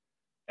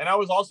 and I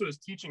was also his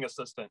teaching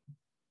assistant.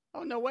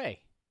 Oh, no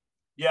way.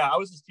 Yeah, I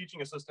was his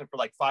teaching assistant for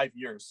like 5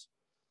 years.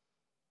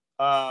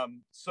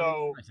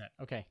 So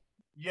okay.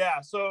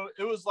 Yeah, so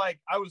it was like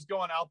I was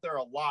going out there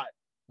a lot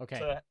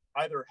to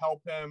either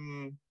help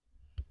him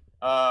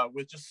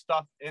with just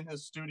stuff in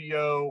his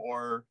studio,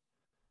 or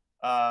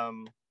I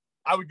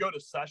would go to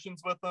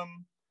sessions with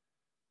him,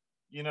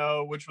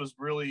 which was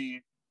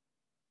really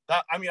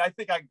that. I mean, I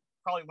think I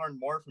probably learned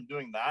more from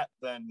doing that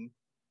than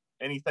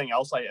anything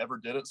else I ever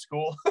did at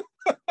school.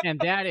 And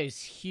that is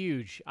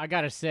huge. I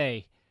got to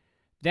say,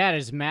 that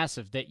is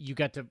massive that you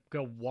got to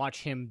go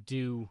watch him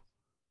do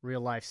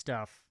real life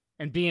stuff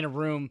and be in a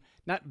room,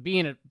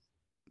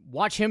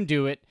 watch him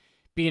do it,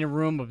 be in a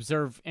room,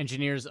 observe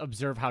engineers,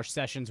 observe how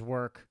sessions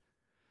work,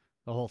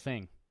 the whole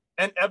thing.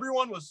 And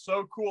everyone was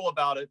so cool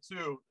about it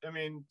too. I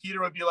mean,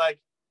 Peter would be like,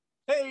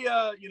 "Hey,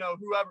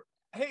 whoever,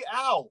 hey,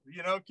 Al,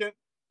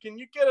 can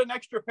you get an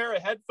extra pair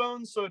of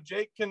headphones so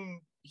Jake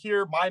can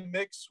hear my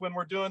mix when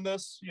we're doing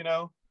this,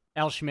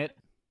 Al Schmidt.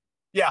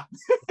 Yeah.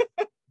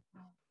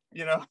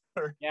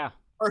 Or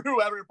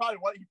whoever. He probably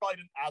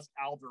didn't ask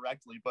Al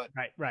directly, but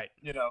right. Right.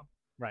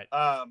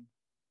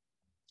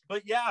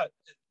 But yeah,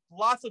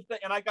 lots of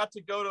things. And I got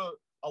to go to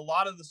a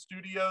lot of the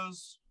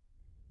studios.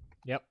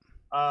 Yep.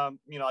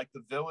 Like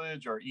the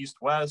Village or East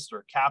West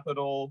or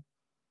Capitol.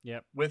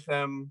 Yep. With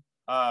him.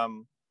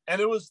 And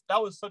that was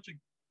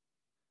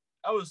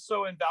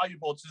so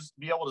invaluable to just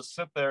be able to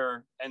sit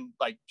there and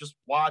like just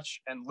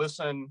watch and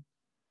listen,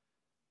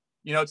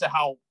 to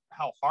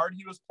how hard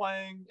he was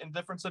playing in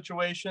different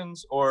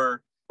situations,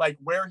 or like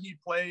where he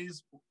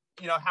plays,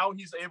 how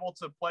he's able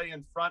to play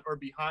in front or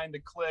behind a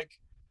click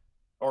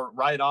or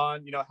right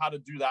on, how to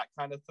do that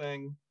kind of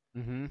thing.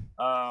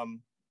 Mm-hmm.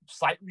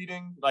 Sight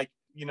reading, like,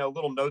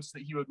 little notes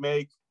that he would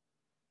make,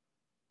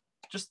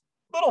 just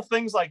little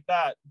things like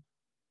that.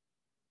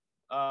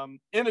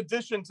 In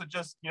addition to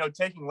just,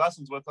 taking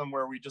lessons with him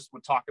where we just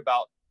would talk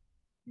about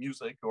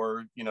music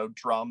or,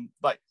 drum,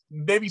 like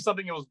maybe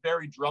something that was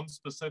very drum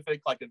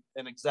specific, like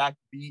an exact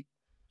beat.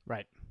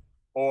 Right.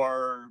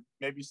 Or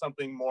maybe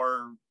something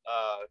more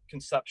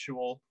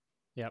conceptual.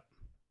 Yep.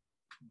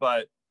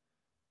 But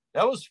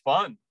that was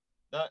fun.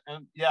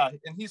 And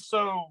he's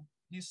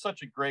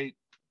such a great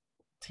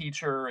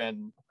teacher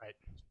and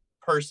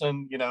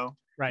person,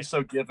 Right. He's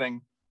so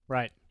giving.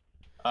 Right.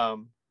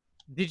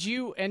 Did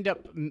you end up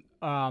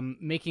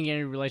making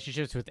any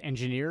relationships with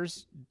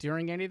engineers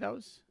during any of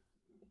those?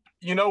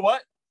 You know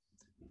what?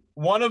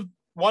 One of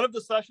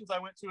the sessions I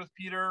went to with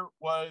Peter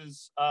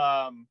was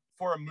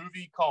for a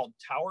movie called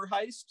Tower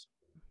Heist.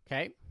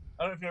 Okay.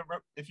 I don't know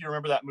if you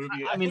remember that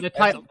movie. I mean, think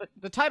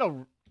the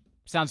title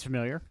sounds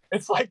familiar.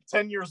 it's like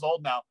 10 years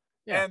old now.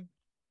 Yeah. And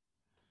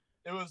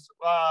it was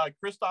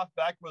Christoph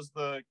Beck was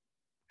the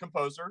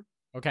composer.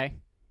 Okay.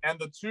 And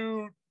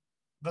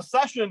the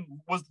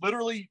session was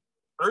literally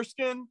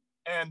Erskine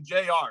and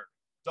JR,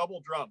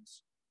 double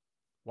drums.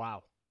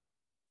 Wow.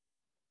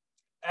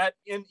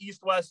 In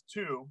East West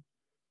 2.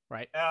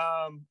 Right.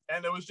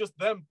 And it was just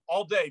them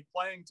all day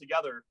playing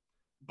together.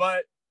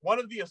 But one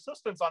of the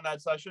assistants on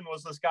that session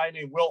was this guy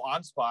named Will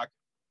Onspach.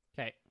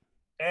 Okay.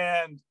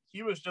 And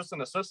he was just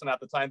an assistant at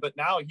the time, but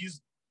now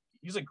he's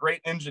a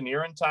great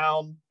engineer in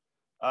town.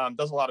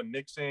 Does a lot of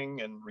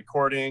mixing and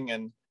recording,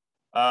 and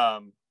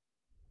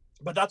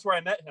but that's where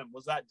I met him,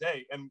 was that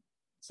day. And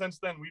since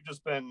then we've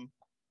just been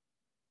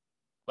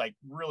like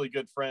really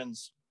good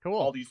friends. Cool.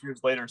 All these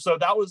years later. So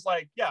that was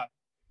like, yeah.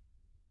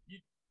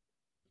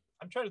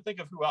 I'm trying to think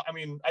of who else. I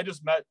mean, I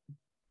just met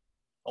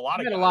a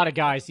lot of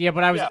guys. Yeah,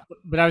 but I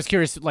was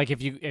curious, like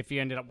if you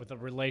ended up with a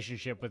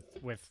relationship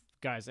with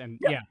guys, and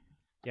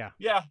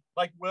yeah,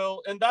 like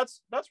Will, and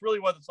that's really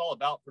what it's all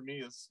about for me,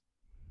 is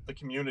the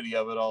community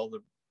of it all, the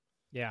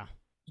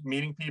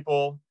meeting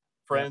people,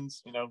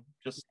 friends,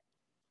 just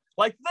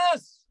like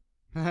this.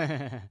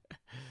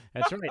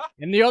 That's right.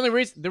 And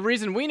the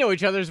reason we know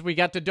each other is we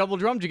got to double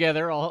drum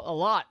together a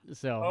lot.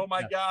 So. Oh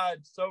my God,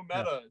 so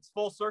meta! Yeah. It's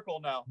full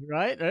circle now.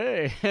 Right?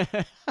 Hey.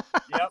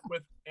 Yep,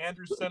 with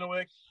Andrew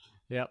Sinowick.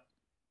 Yep.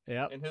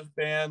 And his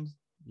band.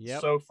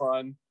 Yep. So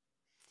fun.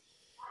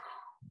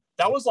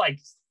 That was like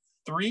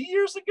 4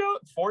 years ago.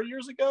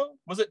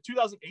 Was it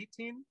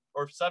 2018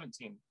 or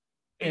 17?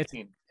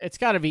 18. It's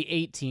got to be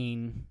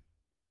 18.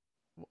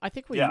 I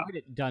think we might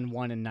have done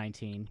one in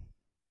 19.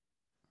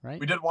 Right?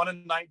 We did one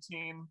in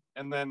 19,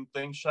 and then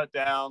things shut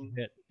down.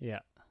 Yeah.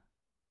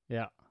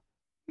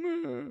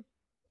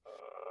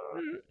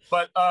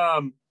 But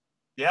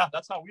yeah,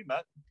 that's how we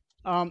met.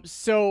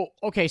 So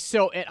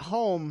at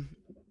home,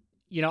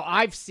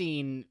 I've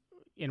seen,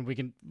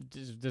 and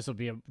this will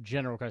be a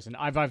general question.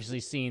 I've obviously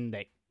seen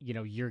that,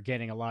 you're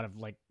getting a lot of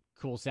like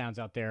cool sounds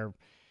out there,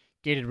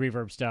 gated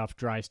reverb stuff,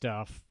 dry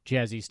stuff,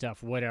 jazzy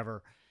stuff,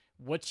 whatever.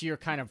 What's your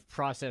kind of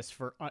process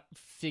for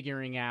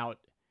figuring out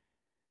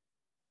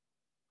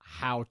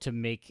how to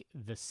make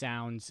the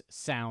sounds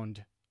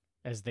sound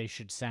as they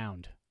should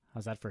sound?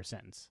 How's that for a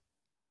sentence?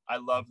 I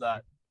love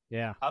that.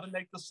 Yeah. How to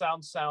make the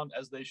sound sound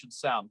as they should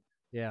sound.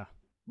 Yeah.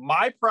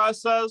 My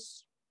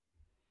process,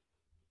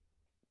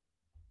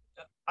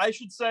 I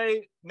should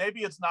say,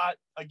 maybe it's not,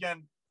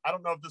 again, I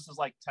don't know if this is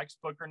like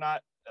textbook or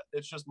not.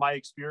 It's just my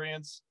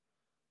experience.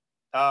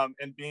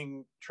 And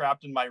being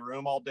trapped in my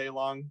room all day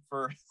long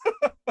for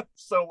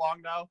so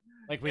long now.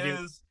 Like we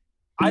do.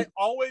 I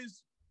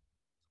always,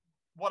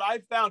 what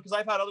I've found, because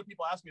I've had other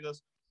people ask me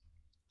this,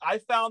 I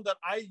found that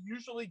I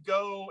usually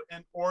go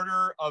in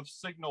order of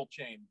signal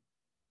chain.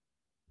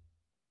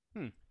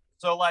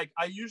 So like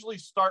I usually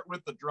start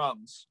with the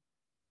drums,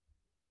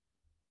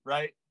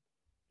 right?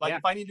 Like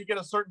if I need to get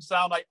a certain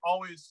sound, I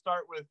always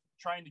start with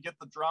trying to get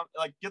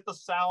the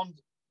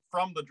sound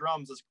from the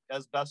drums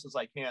as best as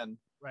I can.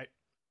 Right.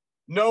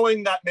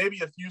 Knowing that maybe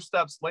a few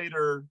steps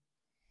later,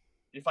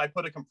 if I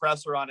put a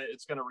compressor on it,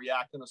 it's going to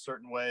react in a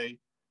certain way.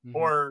 Mm-hmm.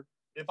 Or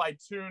if I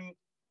tune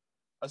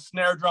a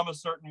snare drum a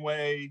certain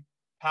way,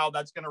 how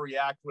that's going to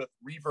react with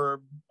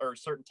reverb or a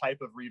certain type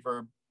of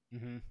reverb.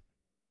 Mm-hmm.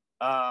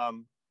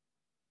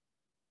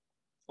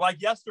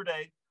 Like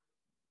yesterday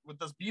with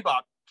this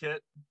bebop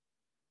kit,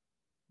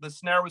 the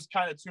snare was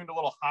kind of tuned a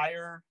little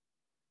higher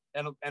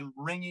and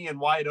ringy and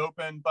wide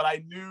open, but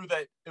I knew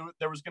that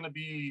there was going to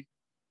be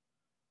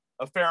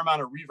a fair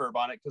amount of reverb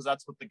on it because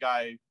that's what the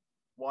guy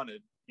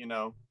wanted,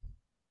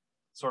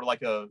 sort of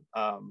like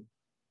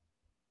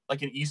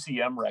like an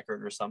ECM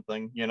record or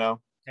something,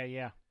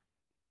 Yeah.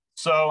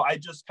 So I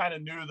just kind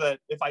of knew that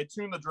if I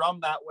tune the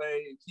drum that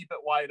way and keep it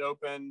wide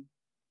open,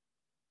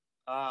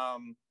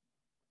 and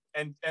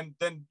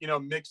then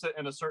mix it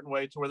in a certain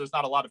way to where there's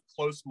not a lot of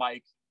close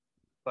mic,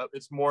 but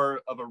it's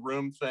more of a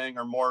room thing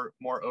or more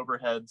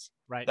overheads.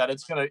 Right. That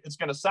it's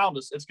gonna sound.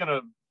 It's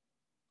gonna,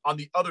 on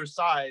the other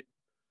side,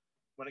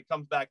 when it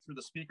comes back through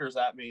the speakers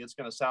at me, it's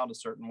gonna sound a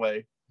certain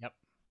way. Yep.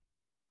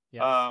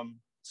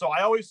 So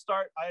I always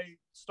start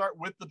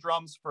with the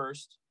drums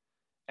first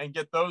and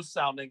get those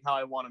sounding how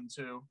I want them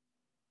to,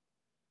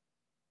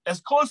 as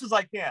close as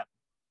I can.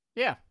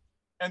 Yeah.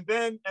 And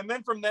then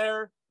from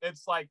there,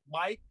 it's like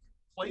mic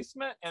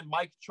placement and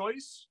mic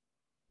choice.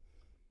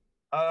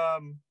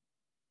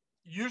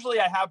 Usually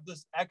I have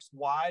this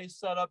XY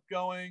setup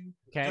going,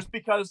 just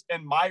because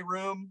in my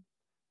room,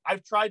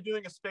 I've tried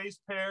doing a space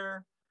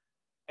pair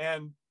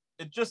and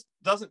it just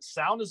doesn't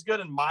sound as good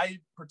in my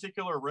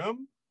particular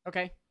room.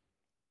 Okay.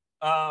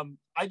 I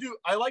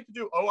like to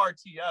do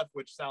ORTF,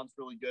 which sounds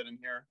really good in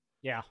here.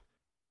 Yeah.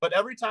 but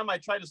every time I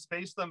try to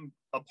space them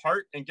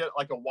apart and get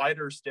like a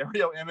wider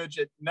stereo image,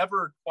 it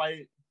never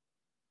quite,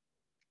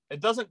 it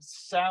doesn't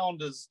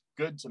sound as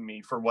good to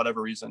me for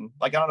whatever reason.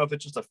 Like, I don't know if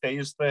it's just a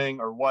phase thing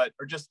or what,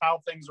 or just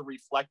how things are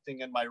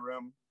reflecting in my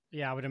room.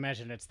 Yeah, I would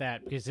imagine it's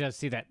that, because you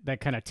see that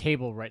kind of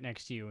table right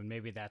next to you, and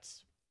maybe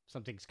that's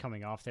something's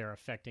coming off there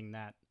affecting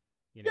that.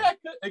 You know?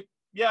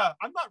 Yeah,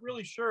 I'm not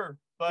really sure,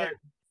 but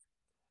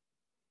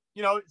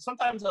you know,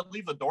 sometimes I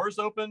leave the doors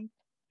open,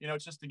 you know,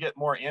 just to get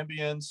more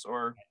ambience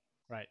or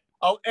right.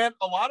 Oh, and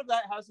a lot of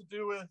that has to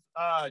do with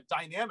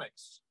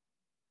dynamics.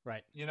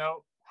 Right. You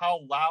know,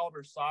 how loud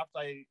or soft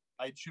I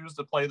choose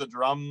to play the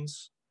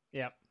drums.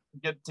 Yep.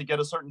 To get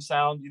a certain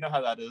sound. You know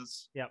how that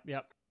is. Yep.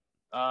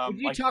 Would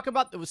you Like, talk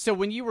about, so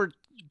when you were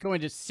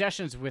going to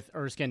sessions with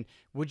Erskine,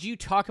 would you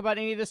talk about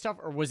any of this stuff,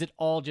 or was it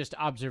all just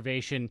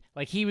observation?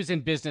 Like, he was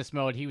in business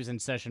mode, he was in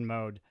session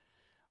mode,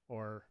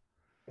 or?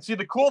 See,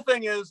 the cool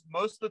thing is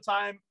most of the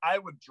time I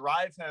would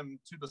drive him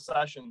to the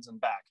sessions and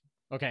back.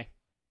 Okay.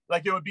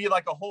 Like, it would be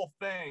like a whole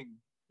thing.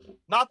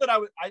 Not that I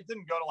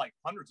didn't go to like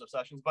hundreds of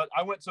sessions, but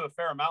I went to a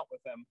fair amount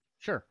with him.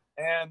 Sure.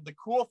 And the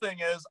cool thing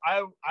is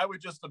I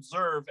would just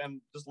observe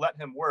and just let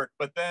him work.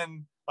 But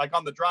then, like,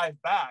 on the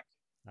drive back,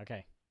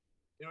 okay,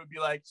 it would be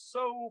like,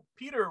 so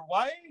Peter,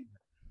 why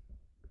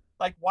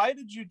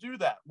did you do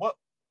that?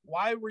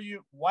 Why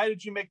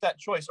did you make that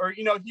choice? Or,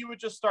 you know, he would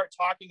just start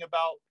talking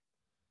about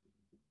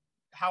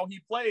how he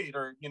played,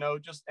 or, you know,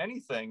 just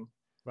anything.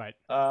 Right.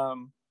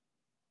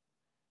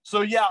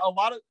 So yeah, a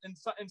lot of, and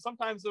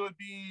sometimes it would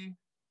be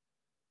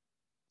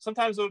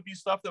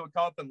stuff that would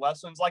come up in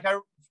lessons. Like,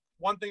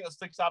 one thing that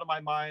sticks out of my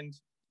mind,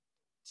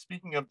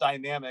 speaking of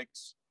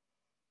dynamics,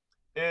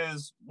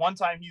 is one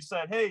time he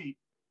said, hey,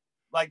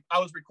 like, I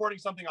was recording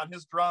something on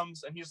his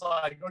drums, and he's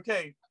like,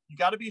 okay, you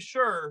got to be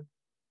sure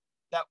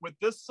that with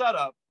this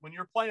setup, when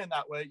you're playing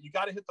that way, you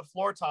got to hit the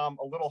floor tom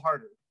a little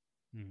harder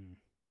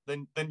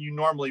than you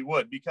normally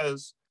would,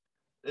 because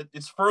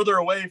it's further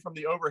away from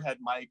the overhead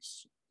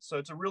mics.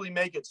 So to really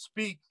make it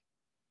speak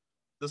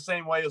the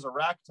same way as a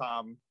rack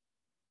tom,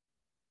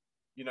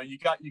 you know, you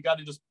got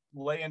to just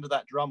lay into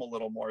that drum a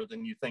little more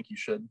than you think you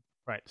should.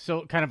 Right.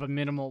 So kind of a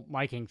minimal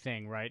miking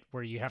thing, right?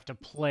 Where you have to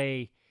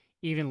play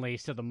evenly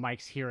so the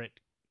mics hear it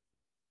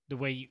the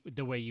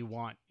way you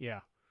want. Yeah.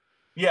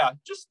 Yeah,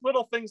 just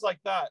little things like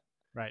that.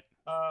 Right.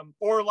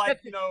 Or like,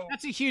 that's, you know,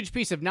 that's a huge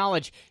piece of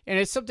knowledge, and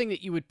it's something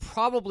that you would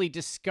probably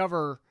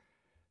discover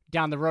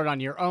down the road on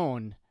your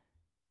own.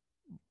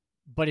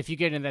 But if you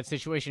get in that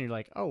situation, you're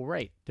like, oh,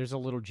 right, there's a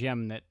little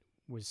gem that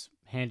was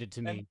handed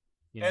to me.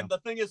 And the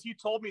thing is, he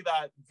told me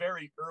that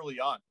very early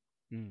on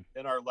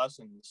in our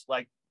lessons.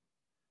 Like,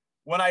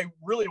 when I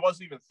really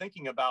wasn't even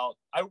thinking about,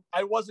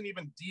 I wasn't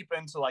even deep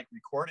into like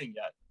recording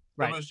yet.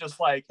 Right. It was just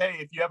like, hey,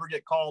 if you ever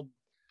get called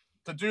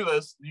to do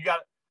this, you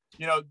got,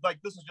 you know, like,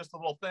 this is just a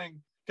little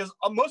thing. Because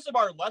most of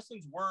our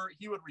lessons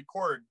he would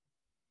record.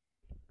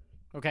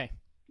 Okay.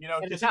 You know,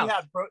 because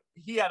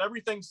he had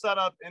everything set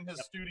up in his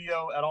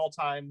studio at all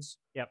times.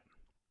 Yep.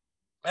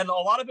 And a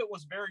lot of it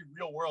was very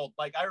real world.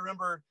 Like, I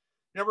remember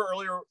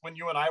earlier when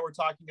you and I were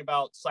talking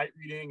about sight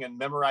reading and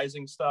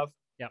memorizing stuff.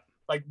 Yep.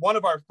 Like, one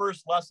of our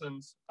first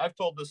lessons, I've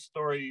told this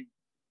story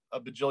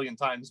a bajillion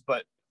times,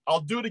 but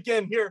I'll do it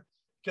again here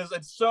because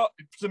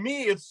to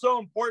me, it's so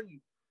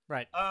important.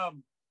 Right.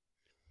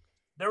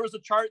 There was a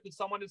chart that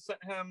someone had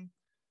sent him,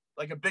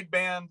 like a big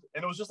band,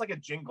 and it was just like a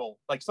jingle,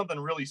 like something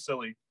really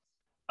silly.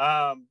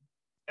 And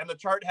the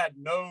chart had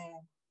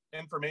no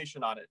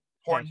information on it,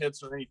 horn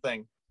hits or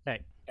anything.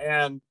 Okay.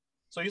 And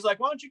so he's like,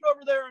 why don't you go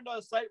over there and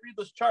sight read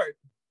this chart?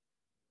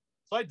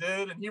 So I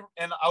did,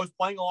 and I was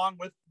playing along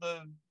with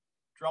the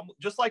drum,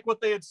 just like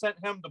what they had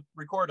sent him to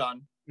record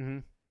on. Mm-hmm.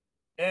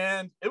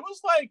 And it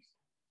was like,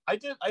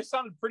 I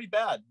sounded pretty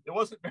bad. It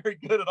wasn't very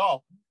good at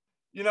all,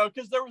 you know,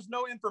 because there was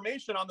no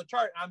information on the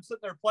chart. I'm sitting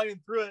there playing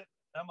through it,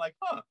 and I'm like,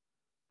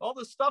 all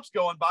this stuff's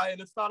going by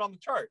and it's not on the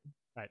chart.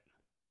 Right.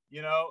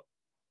 You know,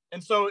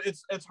 and so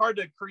it's hard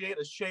to create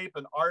a shape,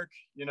 an arc,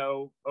 you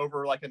know,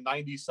 over like a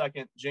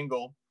 90-second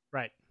jingle.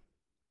 Right.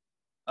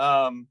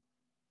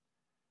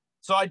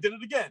 So I did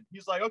it again.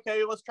 He's like,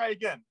 okay, let's try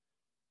again.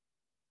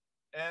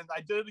 And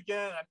I did it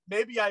again.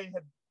 Maybe I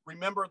had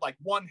remembered like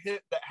one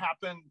hit that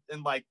happened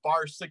in like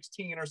bar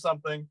 16 or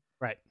something.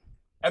 Right.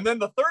 And then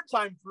the third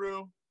time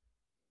through,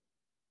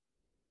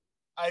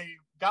 I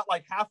got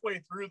like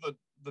halfway through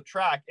the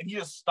track, and he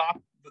just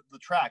stopped the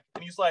track.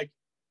 And he's like,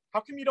 how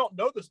come you don't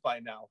know this by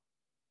now?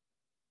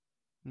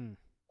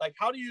 Like,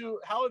 how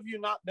have you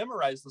not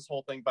memorized this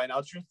whole thing by now?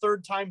 It's your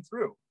third time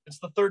through. It's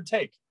the third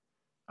take.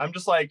 I'm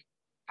just like,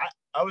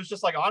 I was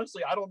just like,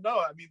 honestly, I don't know.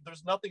 I mean,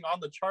 there's nothing on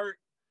the chart.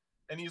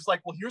 And he's like,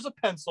 well, here's a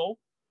pencil,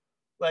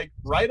 like,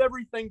 write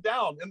everything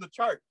down in the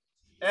chart.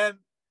 And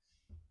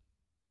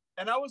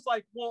I was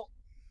like, well,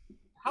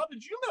 how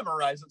did you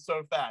memorize it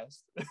so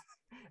fast?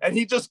 And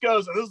he just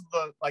goes, and this is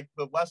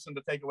the lesson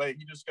to take away.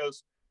 He just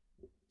goes,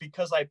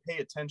 because I pay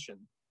attention.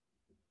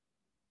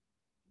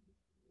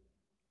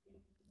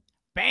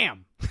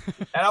 Bam.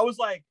 And I was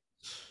like,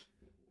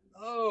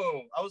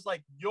 oh, I was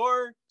like,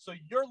 your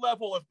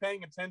level of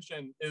paying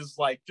attention is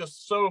like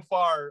just so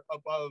far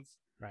above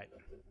Right.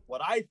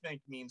 what I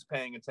think means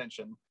paying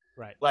attention.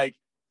 Right. Like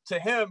to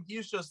him,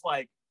 he's just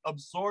like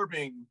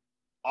absorbing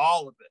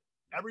all of it,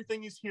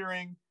 everything he's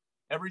hearing,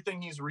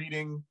 everything he's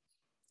reading,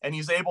 and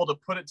he's able to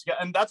put it together.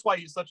 And that's why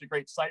he's such a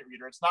great sight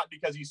reader. It's not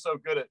because he's so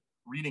good at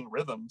reading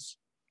rhythms.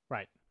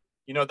 Right.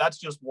 You know, that's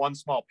just one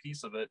small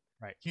piece of it.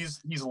 Right.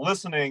 He's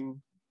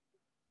listening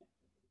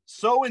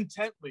so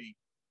intently,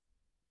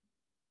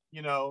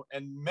 you know,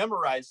 and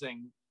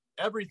memorizing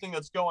everything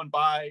that's going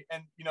by.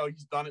 And, you know,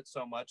 he's done it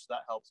so much that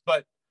helps.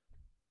 But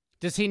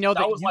does he know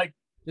that was like,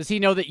 does he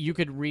know that you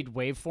could read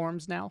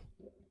waveforms now?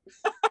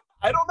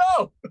 I don't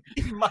know.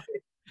 He might.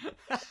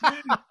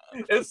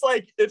 It's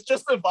like, it's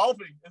just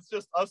evolving. It's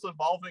just us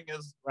evolving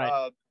as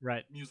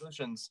right.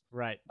 musicians.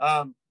 Right.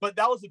 But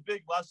that was a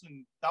big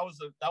lesson. That was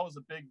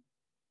a big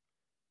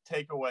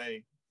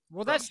takeaway.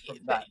 Well, from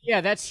that.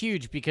 that's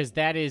huge, because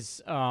that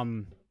is,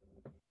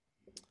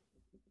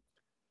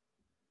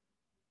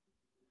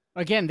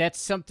 again, that's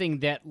something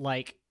that,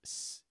 like,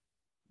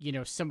 you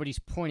know, somebody's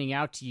pointing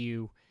out to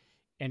you,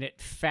 and it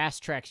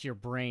fast tracks your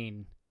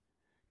brain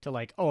to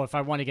like, oh, if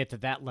I want to get to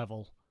that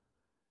level,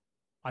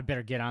 I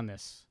better get on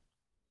this.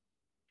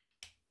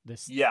 And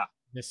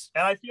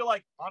I feel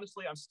like,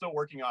 honestly, I'm still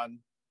working on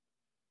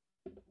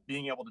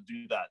being able to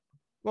do that.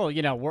 Well,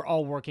 you know, we're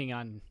all working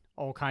on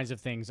all kinds of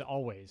things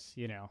always,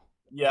 you know.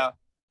 Yeah.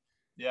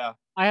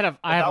 I have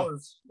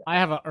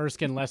a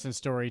Erskine lesson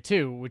story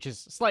too, which is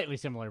slightly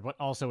similar, but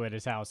also at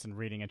his house and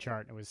reading a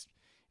chart. It was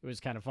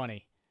kind of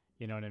funny.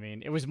 You know what I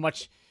mean? It was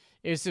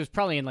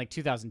probably in like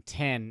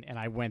 2010, and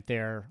I went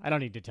there. I don't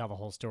need to tell the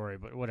whole story,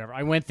 but whatever.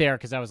 I went there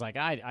because I was like,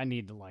 I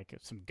need to, like,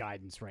 some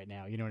guidance right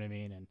now. You know what I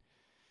mean? And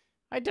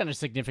I'd done a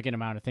significant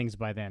amount of things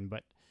by then,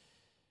 but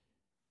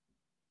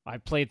I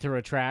played through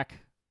a track,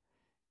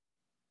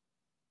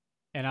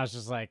 and I was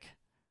just like,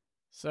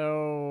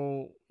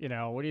 so, you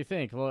know, what do you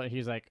think? Well,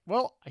 he's like,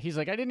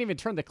 I didn't even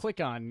turn the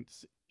click on,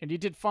 and you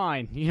did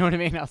fine. You know what I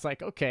mean? I was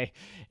like, okay.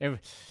 And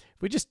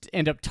we just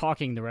end up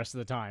talking the rest of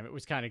the time. It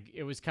was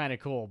kind of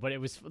cool, but it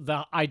was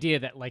the idea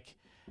that, like,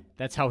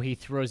 that's how he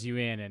throws you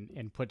in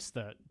and puts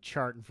the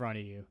chart in front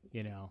of you,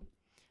 you know?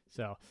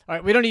 So, all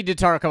right, we don't need to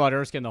talk about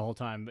Erskine the whole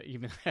time, but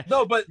even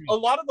no, but a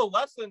lot of the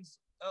lessons,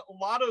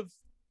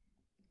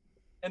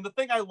 and the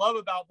thing I love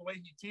about the way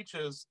he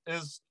teaches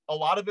is a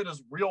lot of it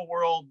is real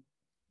world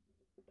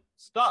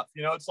stuff.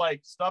 You know, it's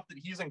like stuff that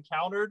he's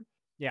encountered.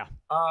 Yeah.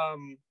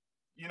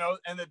 You know,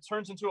 and it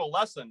turns into a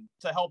lesson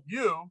to help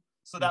you,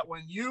 so that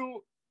when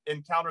you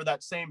encounter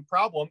that same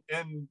problem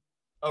in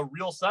a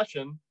real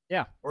session,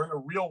 or in a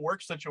real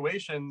work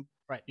situation,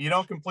 right, you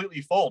don't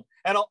completely fold.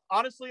 And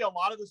honestly, a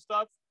lot of the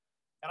stuff,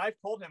 and I've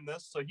told him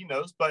this, so he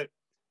knows, but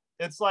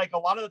it's like a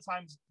lot of the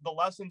times the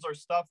lessons are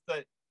stuff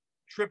that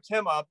tripped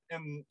him up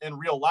in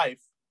real life.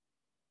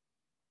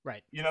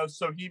 Right. You know,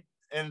 so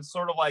and it's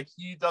sort of like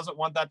he doesn't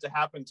want that to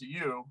happen to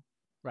you.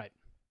 Right.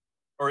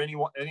 Or any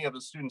of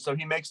his students. So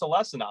he makes a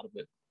lesson out of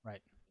it.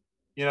 Right.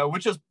 You know,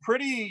 which is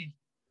pretty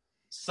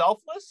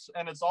selfless,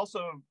 and it's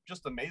also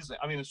just amazing.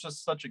 I mean, it's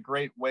just such a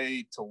great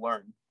way to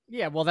learn.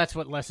 Yeah, well, that's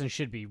what lessons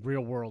should be,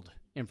 real world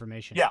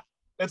information. Yeah.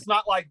 It's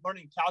not like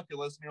learning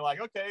calculus and you're like,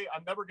 okay,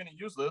 I'm never going to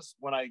use this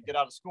when I get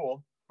out of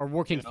school. Or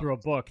working through a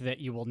book that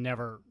you will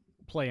never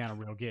play on a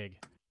real gig.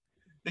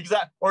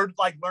 Exactly. Or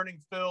like learning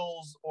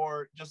fills,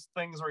 or just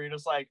things where you're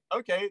just like,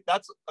 okay,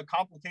 that's a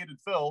complicated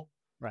fill.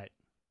 Right.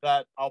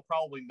 That I'll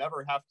probably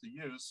never have to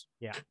use.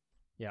 Yeah.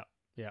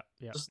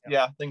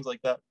 Things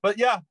like that. But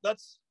yeah,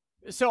 that's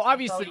so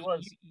obviously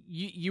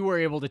you were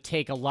able to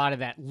take a lot of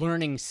that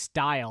learning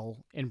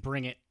style and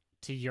bring it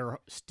to your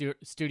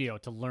studio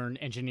to learn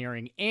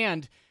engineering,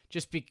 and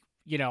just be,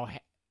 you know,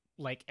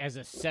 like as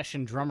a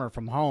session drummer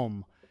from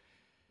home.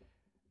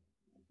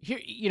 Here,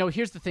 you know,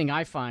 here's the thing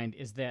I find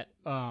is that,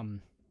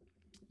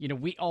 you know,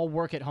 we all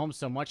work at home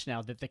so much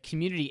now that the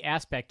community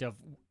aspect of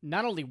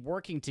not only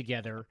working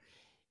together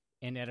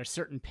and at a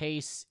certain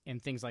pace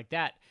and things like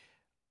that,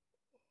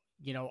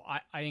 you know,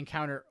 I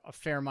encounter a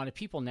fair amount of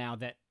people now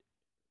that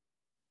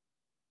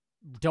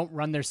don't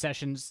run their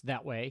sessions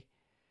that way,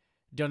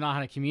 don't know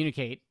how to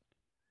communicate.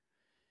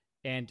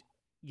 And,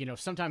 you know,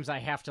 sometimes I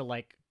have to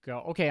like go,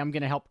 okay, I'm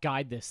going to help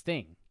guide this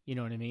thing. You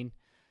know what I mean?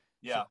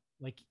 Yeah. So,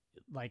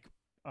 like,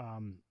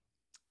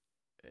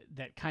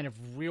 that kind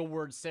of real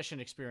world session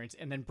experience,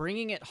 and then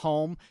bringing it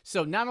home.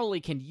 So not only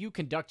can you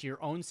conduct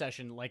your own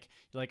session, like,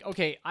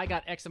 okay, I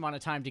got X amount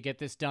of time to get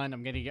this done.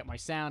 I'm going to get my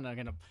sound. I'm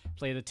going to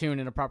play the tune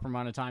in a proper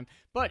amount of time.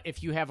 But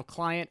if you have a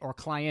client or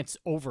clients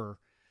over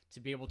to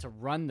be able to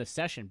run the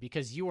session,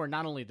 because you are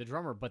not only the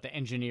drummer, but the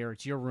engineer,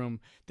 it's your room,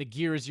 the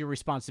gear is your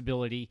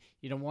responsibility.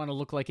 You don't want to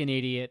look like an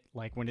idiot.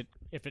 Like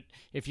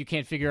if you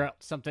can't figure out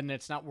something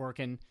that's not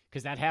working,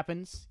 because that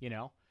happens, you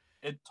know,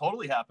 it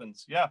totally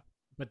happens. Yeah.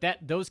 But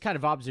those kind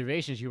of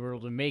observations you were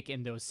able to make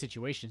in those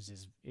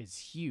situations is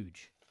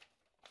huge.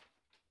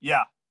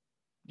 Yeah.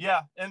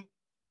 Yeah. And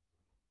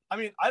I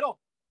mean, I don't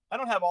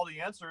have all the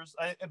answers,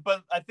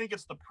 but I think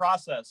it's the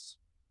process.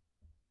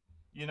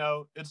 You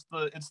know, it's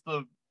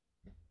the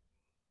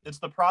it's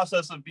the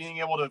process of being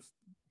able to,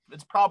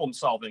 it's problem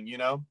solving, you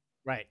know?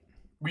 Right.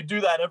 We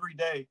do that every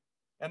day.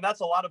 And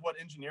that's a lot of what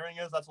engineering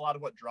is. That's a lot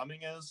of what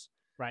drumming is.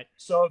 Right.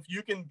 So if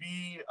you can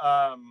be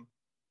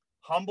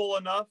humble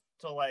enough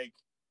to like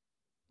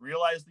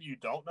realize that you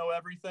don't know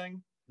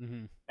everything,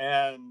 Mm-hmm.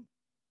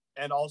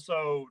 and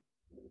also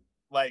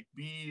like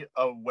be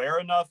aware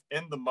enough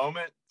in the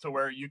moment to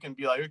where you can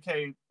be like,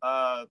 okay,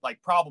 like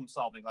problem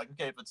solving, like,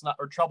 okay, if it's not,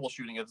 or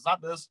troubleshooting, if it's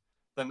not this,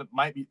 then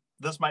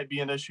this might be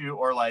an issue.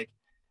 Or like,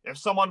 if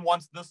someone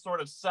wants this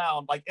sort of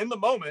sound, like in the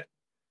moment,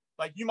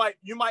 like you might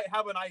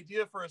have an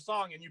idea for a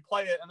song and you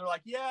play it and they're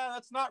like, yeah,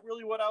 that's not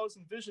really what I was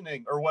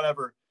envisioning or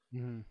whatever.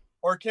 Mm-hmm.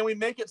 Or can we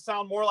make it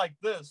sound more like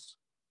this?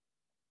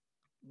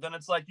 Then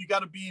it's like, you got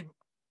to be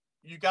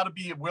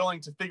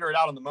willing to figure it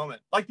out in the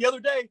moment. Like the other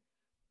day,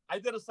 I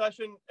did a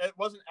session. It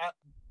wasn't at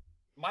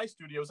my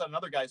studio; it was at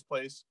another guy's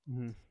place,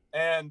 Mm-hmm.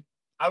 and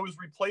I was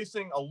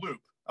replacing a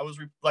loop. I was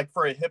like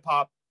for a hip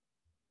hop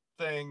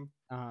thing.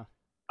 Uh-huh.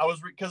 I was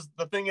because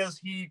the thing is,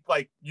 he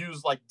like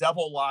used like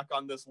devil lock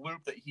on this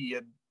loop that he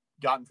had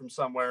gotten from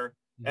somewhere,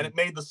 Mm-hmm. and it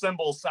made the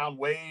cymbals sound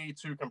way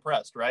too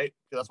compressed, right?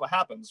 Because that's what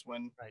happens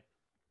when Right.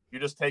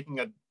 you're just taking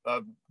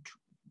a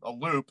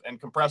loop and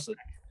compress it.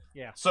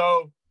 Yeah.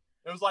 So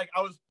it was like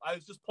I was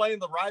just playing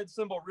the ride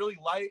cymbal really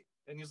light,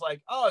 and he's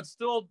like, "Oh, it's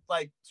still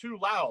like too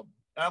loud."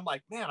 And I'm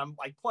like, "Man, I'm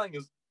like playing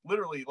is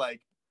literally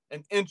like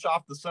an inch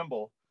off the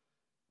cymbal,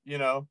 you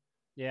know?"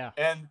 Yeah.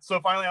 And so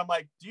finally, I'm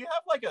like, "Do you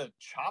have like a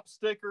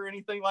chopstick or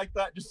anything like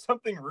that? Just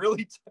something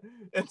really?"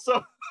 And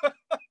so,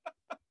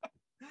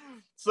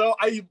 so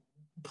I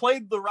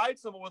played the ride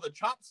cymbal with a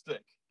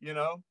chopstick, you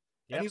know.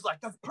 Yep. And he's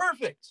like, "That's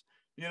perfect,"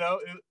 you know.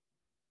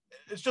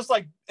 It's just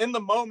like in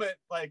the moment,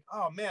 like,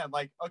 oh man,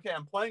 like, okay,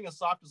 I'm playing as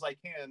soft as I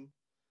can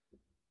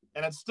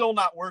and it's still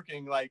not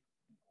working. Like,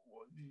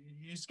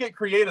 you just get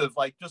creative.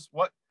 Like, just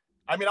what,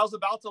 I mean, I was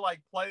about to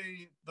like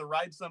play the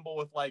ride cymbal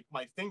with like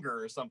my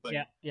finger or something.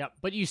 Yeah. Yeah.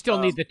 But you still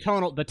need the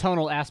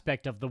tonal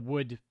aspect of the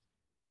wood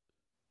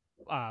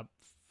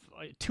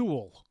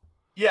tool.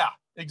 Yeah,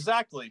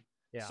 exactly.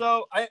 Yeah.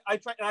 So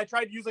I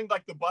tried using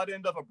like the butt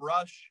end of a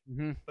brush,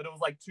 Mm-hmm. but it was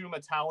like too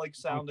metallic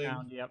sounding.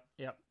 Yep.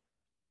 Yep.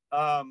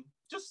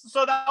 Just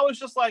so that was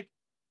just like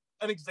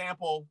an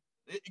example,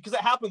 because it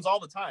happens all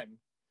the time,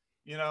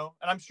 you know.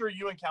 And I'm sure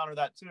you encounter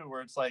that too, where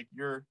it's like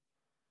you're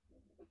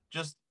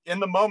just in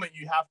the moment,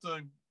 you have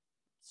to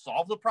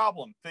solve the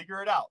problem,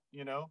 figure it out,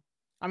 you know.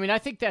 I mean, I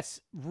think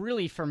that's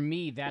really, for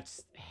me,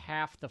 that's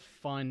half the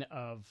fun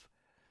of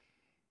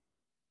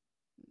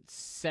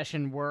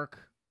session work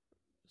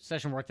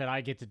that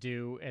I get to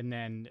do, and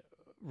then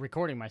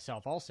recording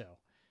myself also.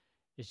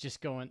 Is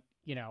just going,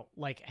 you know,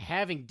 like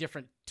having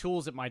different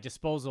tools at my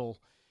disposal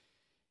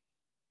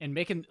and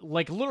making,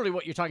 like, literally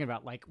what you're talking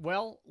about. Like,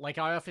 well, like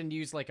I often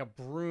use like a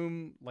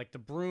broom, like the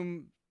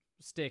broom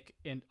stick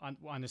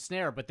on the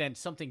snare, but then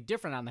something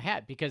different on the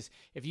hat, because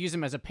if you use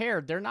them as a pair,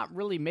 they're not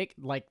really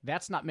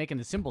that's not making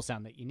the cymbal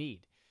sound that you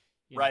need.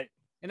 You know? Right.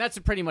 And that's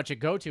pretty much a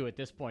go-to at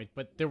this point.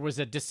 But there was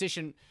a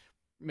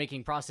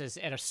decision-making process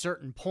at a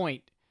certain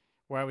point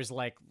where I was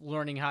like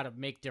learning how to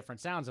make different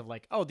sounds of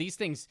like, oh, these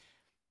things,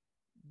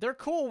 they're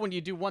cool when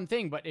you do one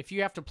thing, but if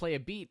you have to play a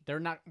beat, they're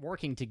not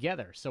working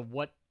together. So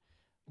what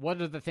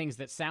are the things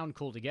that sound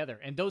cool together?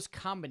 And those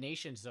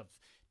combinations of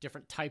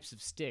different types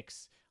of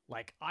sticks,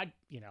 like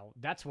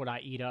that's what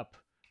I eat up.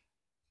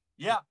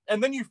 Yeah.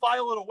 And then you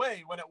file it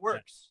away when it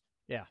works.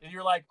 Yeah. And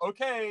you're like,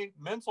 okay,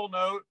 mental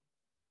note,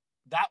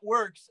 that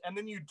works. And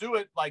then you do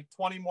it like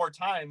 20 more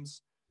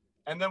times.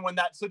 And then when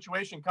that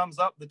situation comes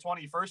up the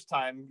 21st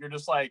time, you're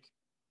just like,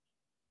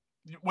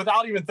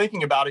 without even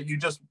thinking about it,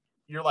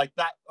 you're like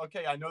that.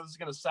 Okay, I know this is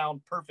going to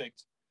sound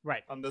perfect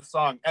right on this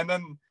song. And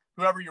then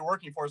whoever you're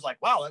working for is like,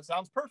 wow, that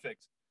sounds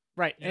perfect.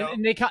 Right.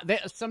 And they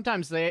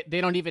sometimes they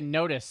don't even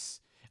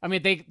notice. I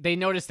mean, they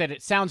notice that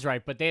it sounds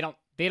right, but they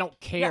don't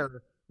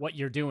care what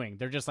you're doing.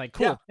 They're just like,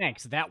 cool,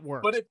 thanks, that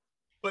works.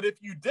 But if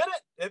you did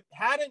it, if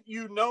hadn't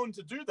you known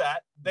to do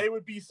that, they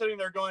would be sitting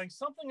there going,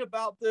 something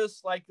about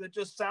this, like, that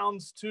just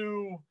sounds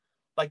too,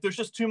 like there's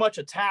just too much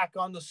attack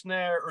on the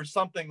snare or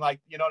something,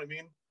 like, you know what I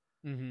mean?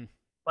 Mm-hmm.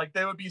 Like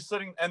they would be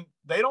sitting and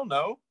they don't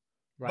know.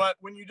 Right. But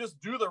when you just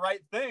do the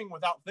right thing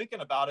without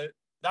thinking about it,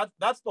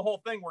 that's the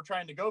whole thing we're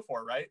trying to go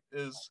for, right?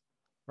 Is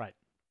right.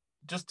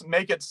 Just to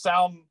make it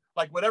sound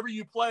like whatever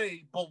you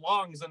play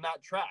belongs in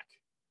that track.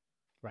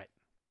 Right.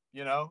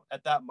 You know,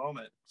 at that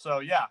moment. So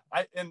yeah,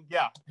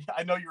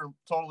 I know you're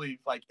totally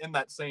like in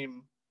that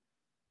same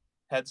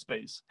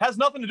headspace. Has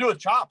nothing to do with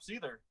chops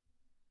either.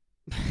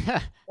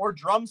 Or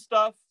drum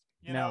stuff,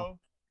 you know.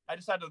 I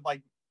just had to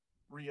like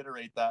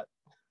reiterate that.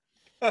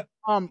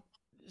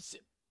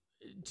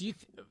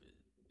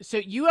 So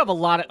you have a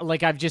lot of,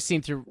 like, I've just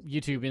seen through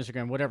YouTube,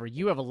 Instagram, whatever,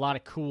 you have a lot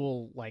of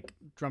cool like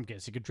drum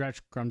kits. You could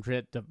drum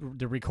kit,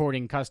 the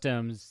recording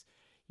customs,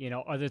 you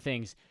know, other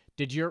things.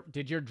 Did your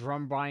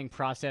drum buying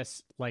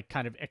process like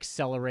kind of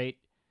accelerate,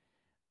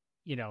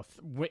 you know,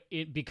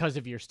 because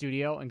of your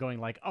studio and going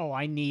like, oh,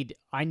 I need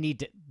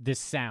this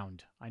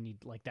sound. I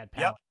need like that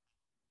palette.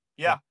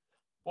 Yep. Yeah.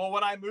 Well,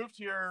 when I moved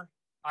here,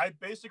 I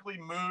basically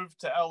moved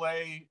to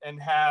LA and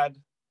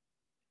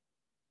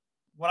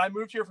when I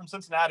moved here from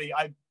Cincinnati,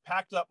 I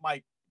packed up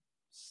I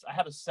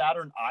had a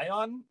Saturn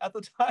Ion at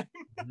the time.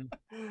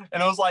 Mm-hmm.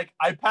 And it was like,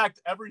 I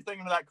packed everything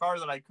into that car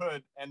that I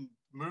could and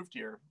moved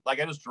here. Like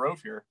I just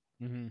drove here.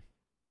 Mm-hmm.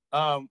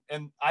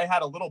 And I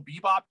had a little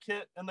bebop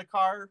kit in the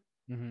car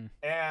Mm-hmm.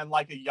 and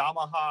like a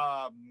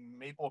Yamaha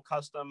Maple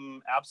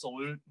Custom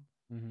Absolute.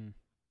 Mm-hmm.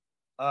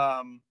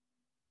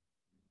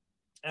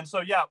 And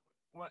so, yeah,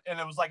 and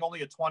it was like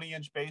only a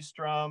 20-inch bass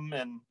drum,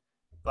 and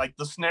like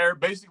the snare,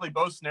 basically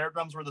both snare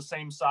drums were the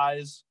same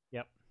size.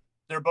 Yep.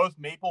 They're both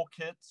Maple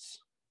kits.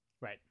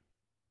 Right.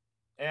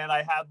 And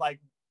I had like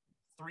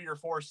 3 or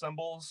 4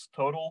 cymbals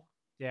total.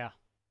 Yeah.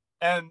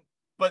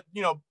 But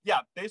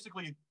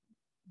basically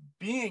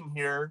being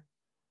here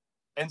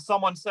and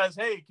someone says,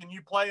 hey, can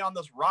you play on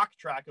this rock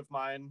track of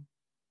mine?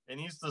 It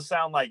needs to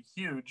sound like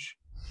huge.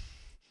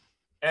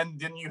 And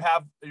then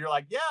you're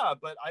like, yeah,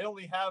 but I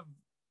only have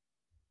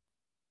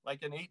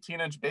like an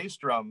 18-inch bass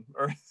drum,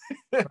 or,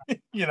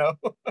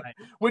 Right.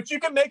 Which you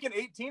can make an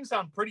 18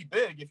 sound pretty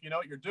big if you know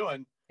what you're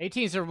doing.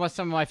 18s are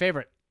some of my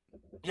favorite.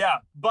 Yeah.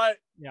 But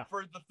yeah,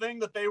 for the thing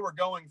that they were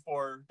going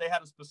for, they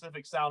had a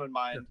specific sound in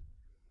mind. Sure.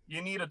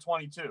 You need a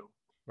 22.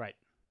 Right.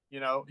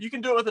 You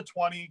can do it with a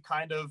 20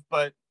 kind of,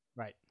 but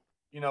right.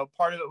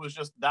 Part of it was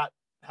just that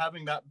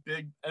having that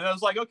big, and I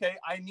was like, okay,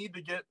 I need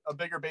to get a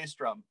bigger bass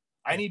drum.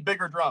 I need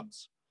bigger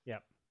drums.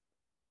 Yep.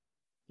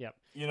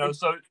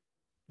 So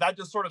that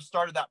just sort of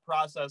started that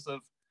process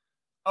of,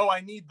 oh,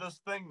 I need this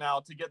thing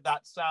now to get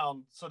that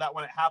sound so that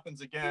when it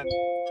happens again,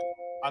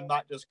 I'm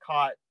not just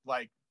caught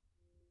like,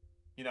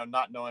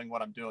 not knowing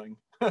what I'm doing.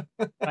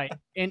 Right.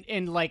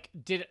 And like,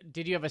 did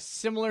you have a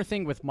similar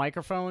thing with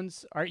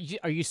microphones? Are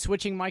you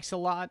switching mics a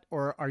lot,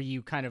 or are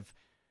you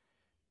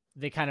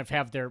they kind of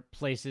have their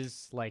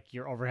places, like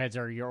your overheads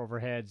are your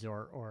overheads,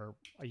 or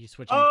are you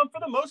switching? For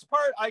the most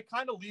part, I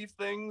kind of leave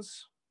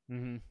things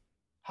mm-hmm.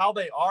 how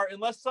they are,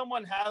 unless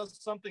someone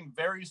has something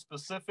very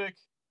specific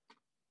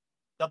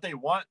that they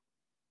want.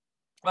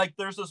 Like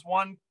there's this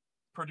one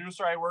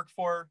producer I work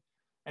for,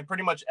 and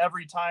pretty much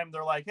every time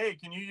they're like, hey,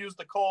 can you use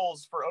the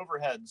Coles for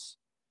overheads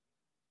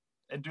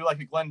and do like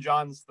a Glenn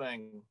Johns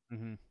thing?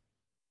 Mm-hmm. And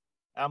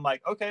I'm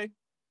like, okay,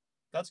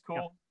 that's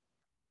cool.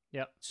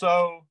 Yeah.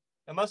 So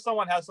unless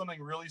someone has something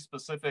really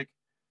specific,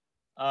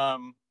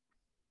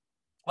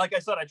 like I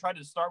said, I tried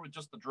to start with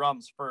just the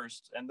drums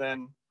first, and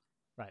then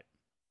right.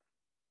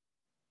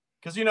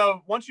 Because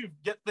once you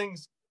get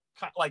things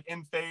like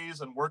in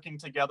phase and working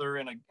together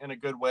in a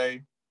good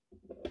way,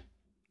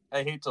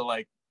 I hate to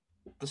like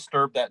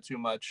disturb that too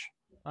much.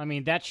 I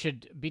mean, that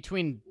should,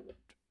 between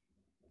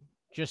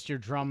just your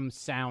drum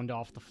sound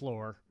off the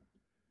floor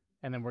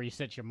and then where you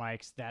set your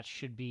mics, that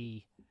should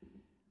be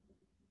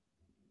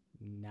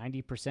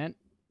 90%.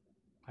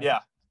 Yeah.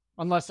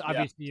 Unless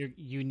obviously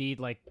you need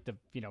like the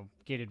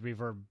gated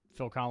reverb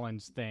Phil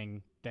Collins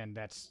thing, then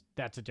that's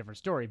a different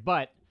story.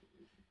 But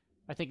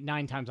I think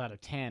 9 times out of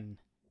 10,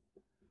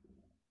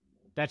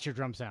 that's your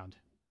drum sound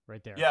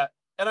right there. Yeah,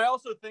 and I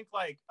also think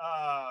like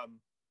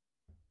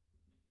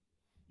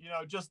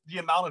just the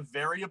amount of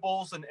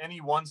variables in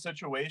any one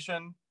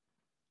situation.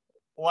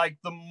 Like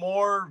the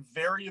more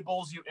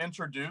variables you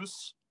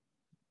introduce,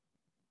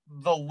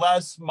 the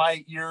less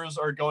my ears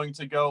are going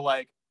to go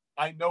like,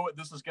 I know what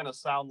this is going to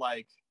sound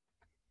like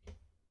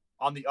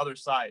on the other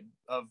side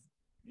of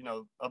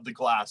the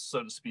glass,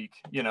 so to speak.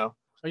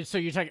 So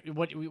you're talking,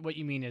 what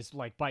you mean is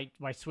like by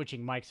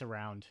switching mics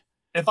around.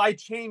 If I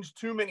change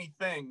too many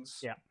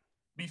things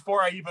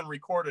before I even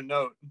record a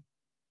note,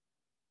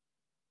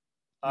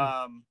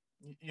 then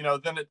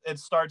it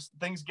starts,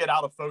 things get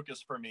out of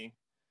focus for me.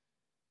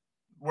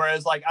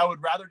 Whereas like I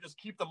would rather just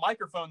keep the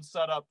microphone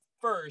set up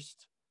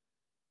first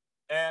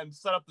and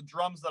set up the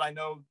drums that I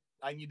know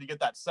I need to get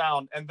that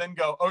sound, and then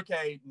go,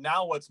 okay,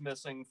 now what's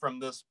missing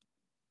from this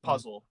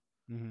puzzle?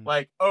 Mm-hmm.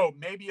 Like, oh,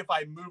 maybe if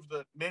I move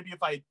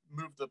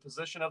the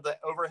position of the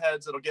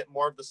overheads, it'll get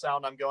more of the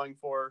sound I'm going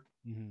for.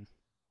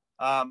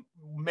 Mm-hmm.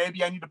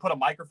 Maybe I need to put a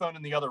microphone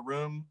in the other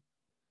room.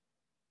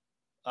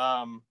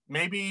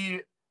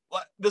 Maybe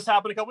this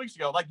happened a couple weeks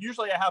ago. Like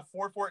usually I have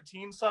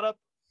 414 set up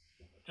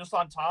just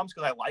on toms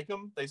because I like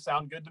them. They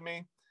sound good to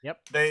me. Yep.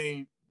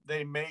 They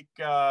make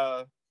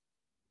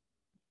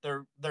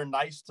they're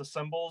nice to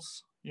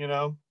cymbals,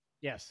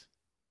 Yes.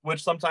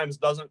 Which sometimes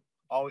isn't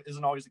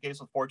always the case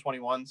with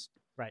 421s.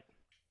 Right.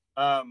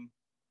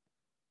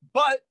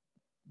 But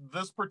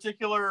this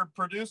particular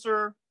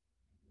producer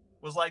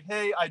was like,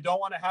 hey, I don't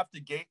want to have to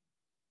gate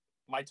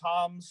my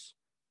toms.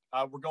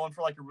 We're going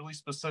for like a really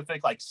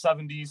specific like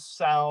 70s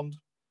sound.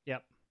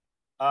 Yep.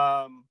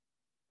 And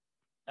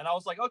I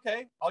was like,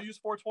 okay, I'll use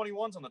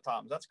 421s on the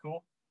toms. That's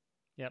cool.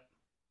 Yep.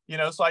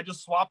 So I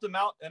just swapped them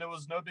out and it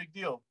was no big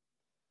deal.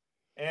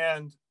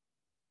 And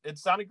it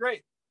sounded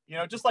great.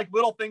 Just like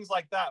little things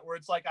like that, where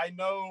it's like, I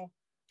know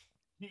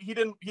he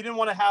didn't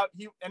want to have,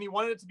 he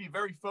wanted it to be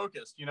very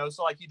focused,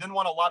 so like he didn't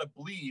want a lot of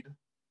bleed.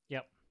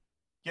 Yep.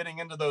 Getting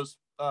into those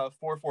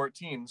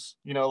 414s,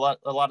 a lot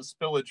of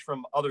spillage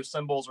from other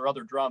cymbals or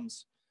other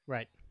drums.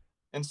 Right.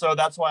 And so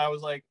that's why I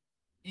was like,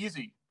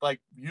 easy,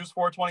 like use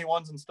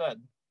 421s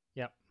instead.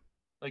 Yep.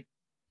 Like,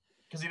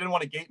 because he didn't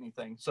want to gate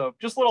anything. So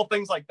just little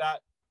things like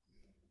that.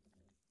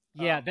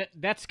 Yeah,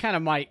 that's kind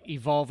of my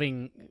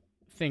evolving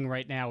thing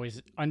right now,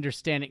 is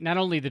understanding not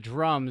only the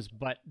drums,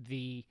 but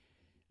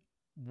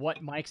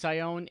what mics I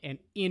own and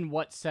in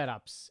what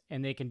setups,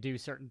 and they can do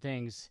certain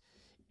things.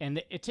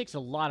 And it takes a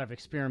lot of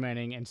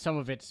experimenting, and some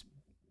of it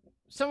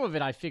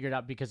I figured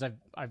out because I've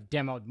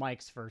demoed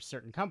mics for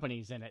certain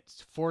companies, and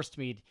it's forced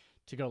me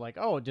to go like,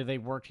 oh, do they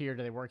work here?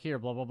 Do they work here?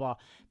 Blah blah blah.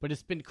 But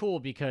it's been cool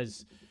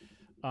because,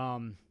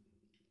 some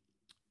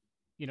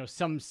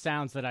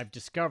sounds that I've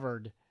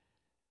discovered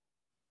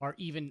are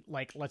even,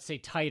 like, let's say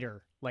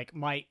tighter. Like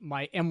my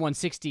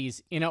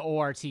M160s in a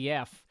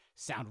ORTF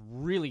sound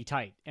really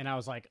tight, and I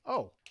was like,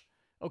 oh,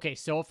 okay,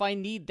 so if I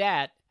need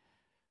that,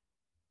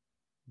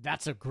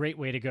 that's a great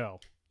way to go.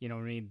 You know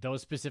what I mean?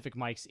 Those specific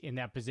mics in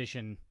that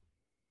position.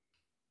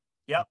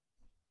 Yep.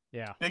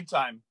 Yeah. Big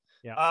time.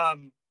 Yeah.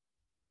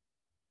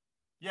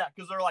 Yeah,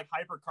 because they're like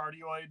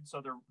hypercardioid,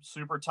 so they're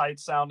super tight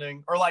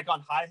sounding. Or like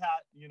on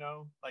hi-hat,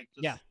 like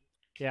just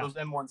yeah. Those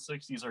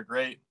M160s are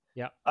great.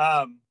 Yeah.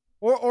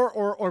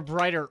 Or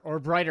brighter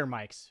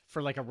mics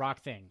for like a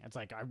rock thing. It's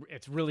like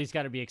it's really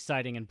got to be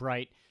exciting and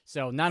bright.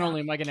 So not only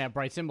am I going to have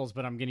bright cymbals,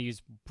 but I'm going to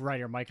use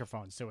brighter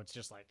microphones. So it's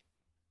just like,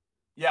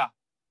 yeah.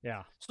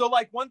 So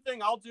like one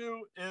thing I'll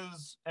do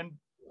is, and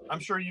I'm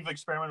sure you've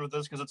experimented with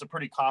this because it's a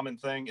pretty common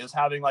thing, is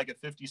having like a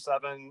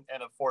 57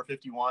 and a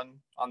 451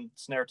 on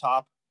snare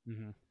top.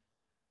 Mm-hmm.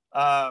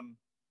 And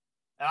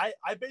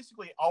I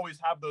basically always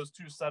have those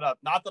two set up.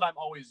 Not that I'm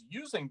always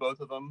using both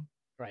of them.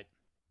 Right.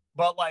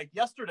 But like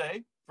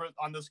yesterday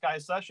on this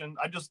guy's session,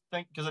 I just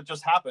think because it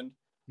just happened.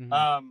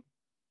 Mm-hmm.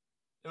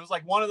 It was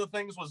like one of the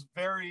things was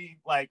very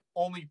like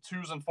only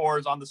 2s and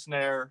 4s on the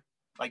snare,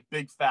 like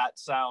big fat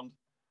sound.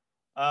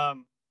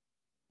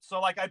 So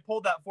like I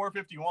pulled that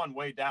 451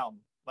 way down.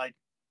 Like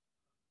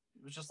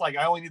it was just like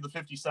I only need the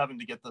 57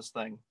 to get this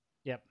thing.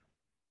 Yep.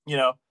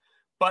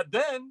 But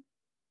then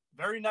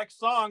very next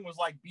song was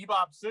like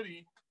Bebop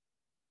City.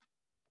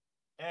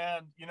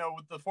 And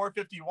with the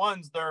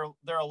 451s,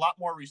 they're a lot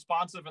more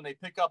responsive, and they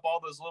pick up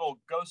all those little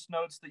ghost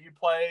notes that you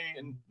play,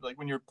 and like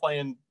when you're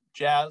playing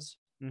jazz,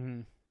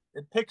 mm-hmm.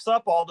 It picks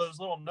up all those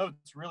little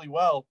notes really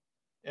well,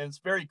 and it's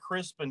very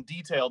crisp and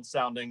detailed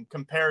sounding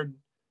compared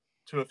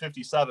to a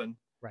 57.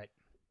 Right.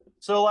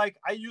 So like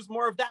I use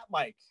more of that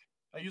mic.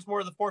 I use more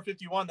of the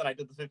 451 than I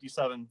did the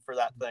 57 for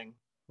that thing.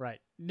 Right.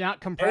 Not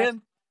compressed.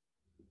 And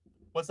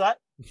what's that?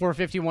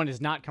 451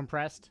 is not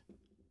compressed.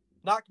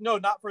 Not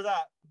for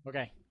that.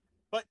 Okay.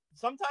 But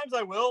sometimes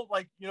I will,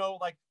 like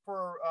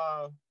for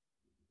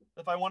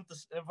if I want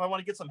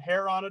to get some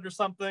hair on it or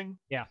something.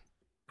 Yeah.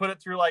 Put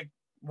it through like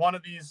one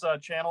of these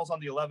channels on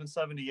the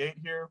 1178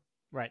 here.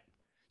 Right.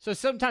 So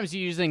sometimes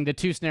you're using the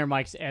two snare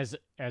mics as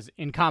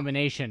in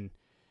combination,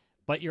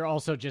 but you're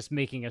also just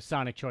making a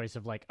sonic choice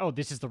of like, oh,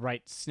 this is the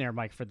right snare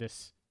mic for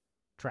this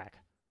track.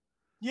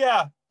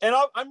 Yeah, and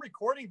I'm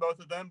recording both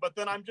of them, but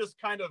then I'm just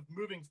kind of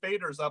moving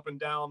faders up and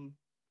down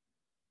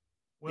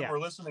when we're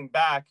listening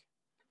back.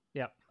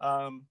 Yeah.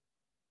 And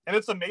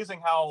it's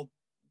amazing how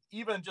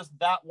even just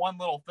that one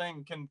little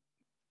thing can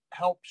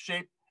help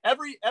shape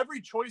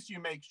every choice you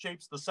make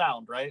shapes the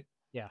sound, right?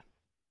 Yeah.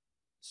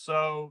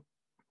 So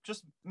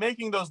just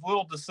making those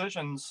little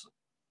decisions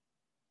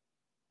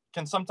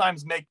can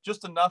sometimes make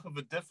just enough of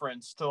a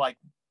difference to like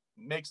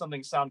make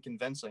something sound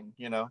convincing,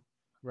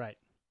 Right.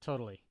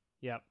 Totally.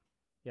 Yep.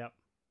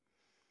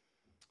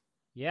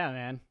 Yeah,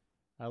 man.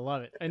 I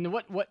love it. And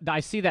what I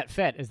see that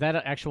FET, is that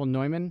an actual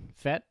Neumann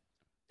FET?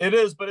 It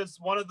is, but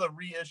it's one of the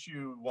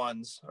reissue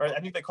ones. Or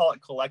I think they call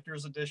it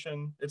collector's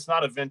edition. It's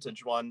not a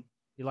vintage one.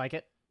 You like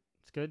it?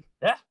 It's good?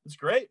 Yeah, it's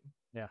great.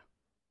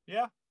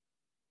 Yeah.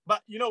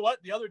 But you know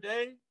what? The other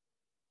day,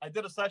 I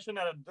did a session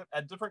at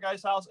a different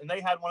guy's house, and they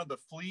had one of the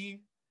Flea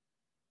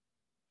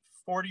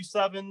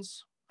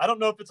 47s. I don't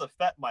know if it's a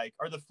FET mic.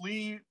 Are the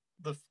Flea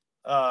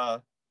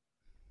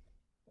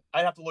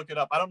I'd have to look it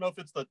up. I don't know if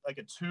it's like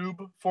a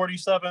tube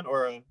 47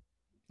 or a.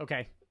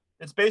 Okay.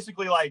 It's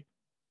basically like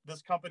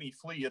this company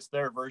Flea. It's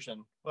their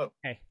version. Whoa.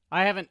 Okay.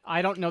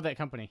 I don't know that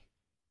company.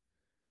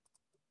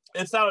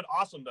 It sounded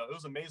awesome though. It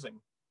was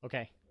amazing.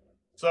 Okay.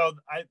 So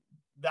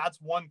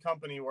that's one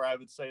company where I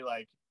would say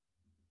like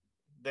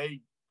they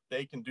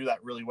can do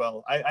that really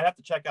well. I have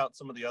to check out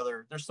some of the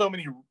other. There's so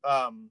many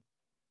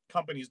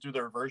companies do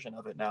their version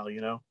of it now.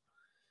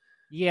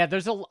 Yeah,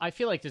 I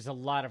feel like there's a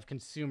lot of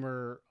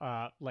consumer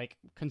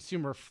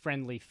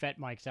friendly FET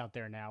mics out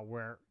there now,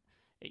 where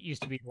it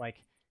used to be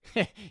like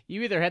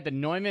you either had the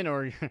Neumann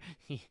or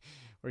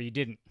you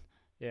didn't.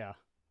 Yeah.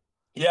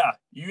 Yeah,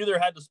 you either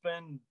had to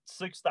spend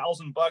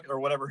 $6,000 or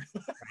whatever.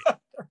 Right.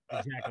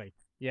 Exactly.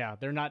 Yeah,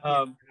 they're not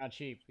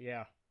cheap.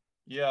 Yeah.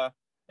 Yeah,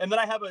 and then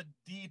I have a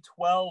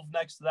D12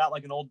 next to that,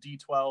 like an old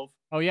D12.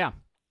 Oh yeah,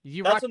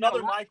 that's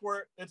another mic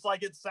where it's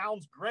like it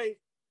sounds great.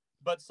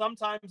 But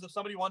sometimes if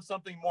somebody wants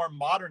something more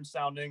modern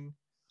sounding,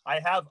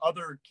 I have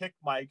other kick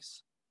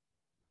mics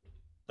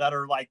that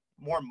are like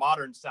more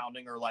modern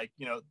sounding, or like,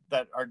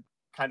 that are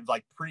kind of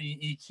like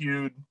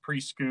pre-EQ'd,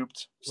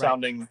 pre-scooped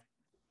sounding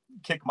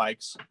kick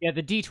mics. Yeah,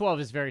 the D12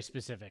 is very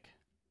specific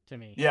to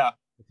me. Yeah.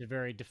 It's a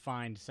very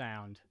defined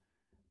sound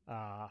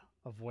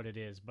of what it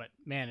is. But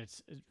man,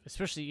 it's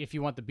especially if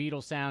you want the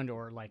Beatles sound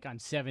or like on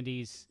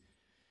 70s,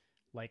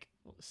 like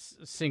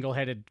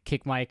single-headed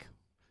kick mic,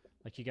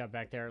 like you got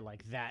back there,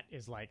 like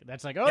that's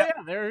like, oh yeah,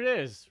 there it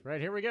is.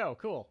 Right, here we go.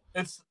 Cool.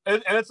 It's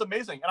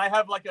amazing. And I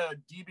have like a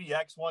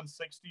DBX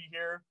 160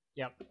 here.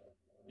 Yep.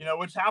 You know,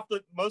 which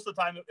most of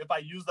the time, if I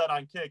use that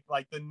on kick,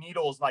 like the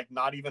needle's like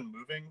not even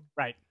moving.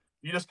 Right.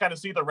 You just kind of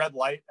see the red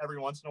light every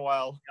once in a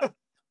while.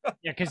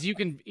 Yeah, because you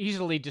can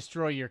easily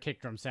destroy your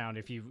kick drum sound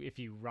if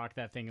you rock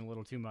that thing a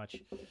little too much.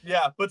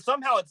 Yeah, but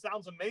somehow it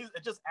sounds amazing.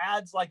 It just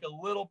adds like a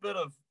little bit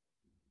of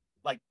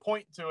like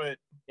point to it.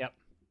 Yep.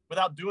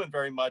 Without doing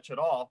very much at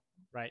all.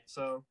 Right.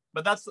 So,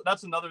 but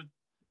that's another,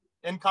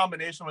 in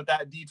combination with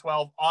that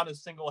D12 on a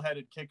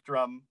single-headed kick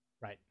drum.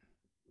 Right.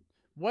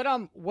 What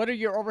are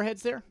your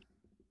overheads there?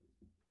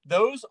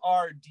 Those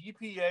are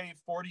DPA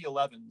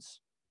 4011s.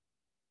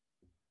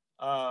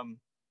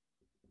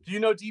 Do you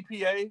know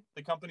DPA,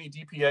 the company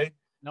DPA?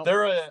 No. Nope.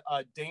 They're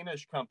a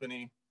Danish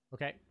company.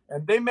 Okay.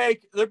 And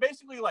they're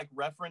basically like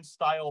reference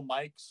style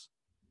mics.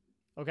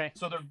 Okay.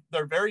 So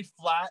they're very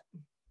flat.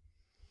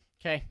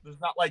 Okay. There's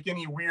not like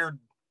any weird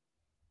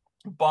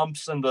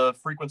bumps in the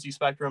frequency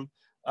spectrum.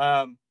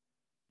 And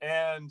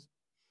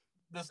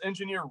this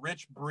engineer,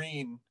 Rich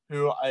Breen,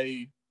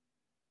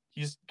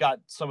 he's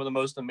got some of the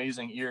most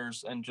amazing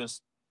ears and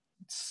just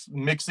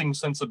mixing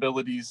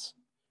sensibilities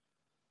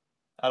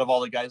out of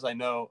all the guys I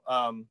know.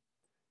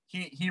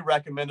 He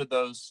recommended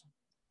those,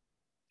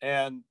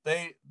 and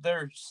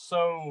they're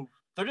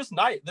just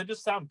nice. They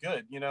just sound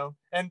good, you know.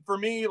 And for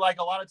me, like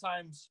a lot of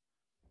times,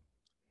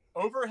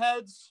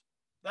 overheads,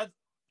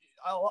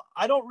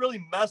 I don't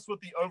really mess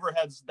with the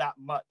overheads that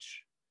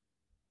much.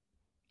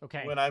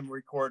 Okay. When I'm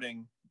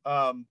recording,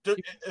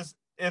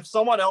 if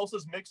someone else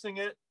is mixing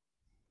it,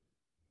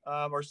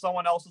 or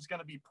someone else is going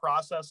to be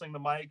processing the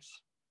mics.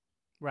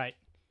 Right.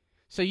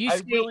 So you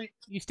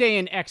stay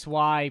in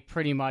XY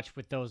pretty much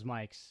with those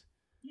mics.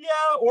 Yeah,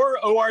 or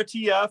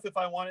ORTF if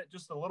I want it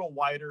just a little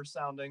wider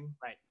sounding.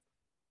 Right.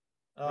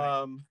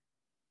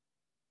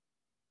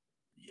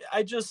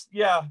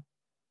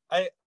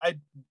 I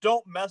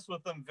don't mess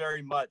with them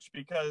very much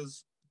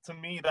because to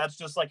me that's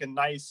just like a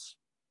nice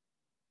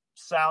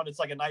sound. It's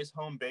like a nice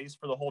home base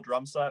for the whole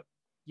drum set.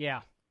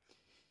 Yeah.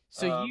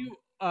 So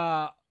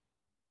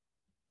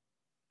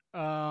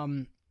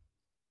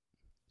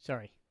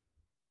sorry.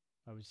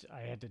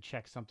 I had to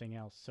check something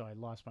else, so I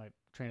lost my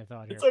train of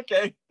thought here. It's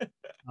okay.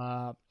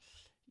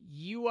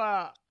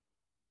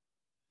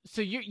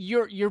 So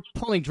you're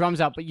pulling drums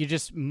out, but you're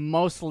just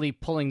mostly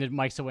pulling the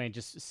mics away and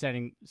just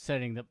setting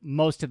the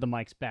most of the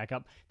mics back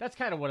up. That's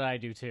kind of what I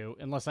do too,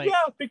 unless I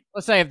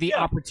have the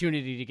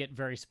opportunity to get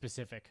very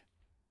specific.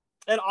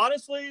 And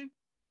honestly,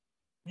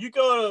 you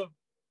go to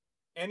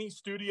any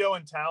studio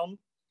in town,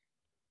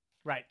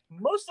 right?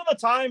 Most of the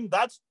time,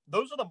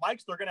 those are the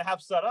mics they're going to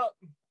have set up.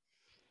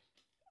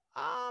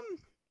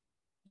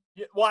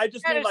 Yeah, well, I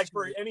just mean like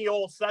for any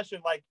old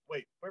session. Like,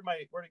 wait, where'd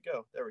it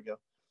go? There we go.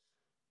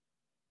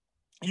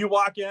 You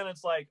walk in,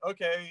 it's like,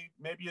 okay,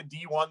 maybe a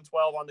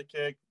D112 on the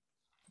kick,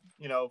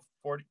 you know,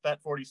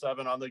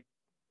 47 on the,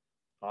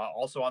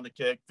 also on the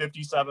kick,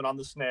 57 on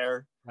the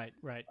snare.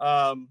 Right.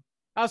 I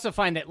also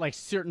find that like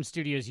certain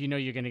studios, you know,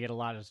 you're going to get a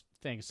lot of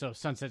things. So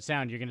Sunset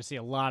Sound, you're going to see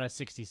a lot of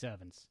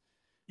 67s.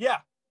 Yeah,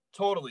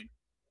 totally.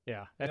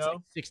 Yeah, that's like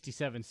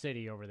 67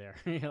 City over there.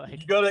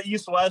 Like, you go to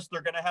East West,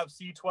 they're going to have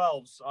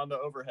C12s on the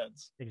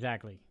overheads.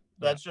 Exactly.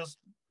 That's just.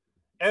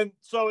 And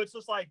so it's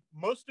just like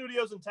most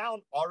studios in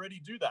town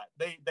already do that.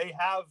 They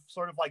have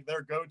sort of like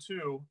their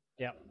go-to.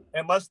 Yeah.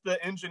 Unless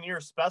the engineer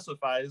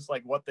specifies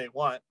like what they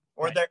want,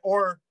 or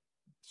or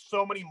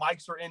so many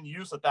mics are in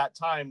use at that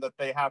time that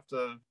they have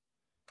to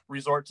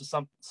resort to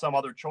some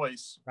other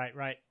choice.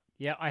 Right.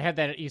 Yeah, I had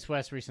that at East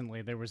West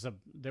recently. There was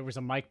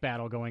a mic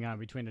battle going on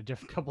between a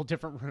couple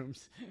different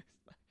rooms.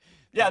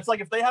 Yeah, it's like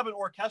if they have an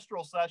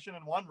orchestral session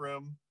in one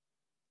room,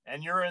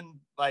 and you're in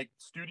like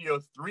Studio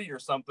 3 or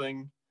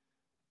something.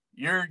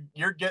 You're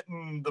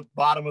getting the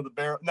bottom of the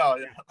barrel. No,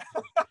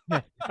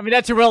 yeah. I mean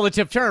that's a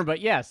relative term,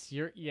 but yes,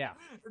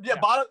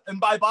 bottom,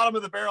 and by bottom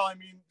of the barrel, I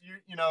mean you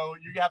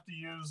have to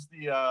use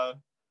the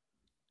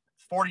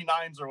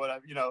 49s or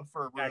whatever, you know,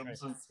 for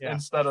rooms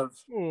instead of.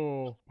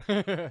 Oh.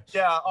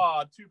 Yeah.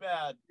 Oh, too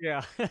bad.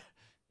 Yeah.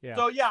 Yeah.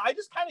 So yeah, I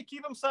just kind of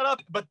keep them set up,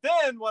 but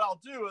then what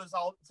I'll do is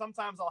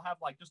sometimes I'll have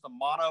like just a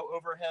mono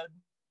overhead.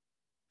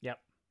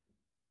 Yep.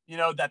 You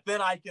know, that then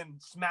I can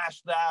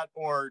smash that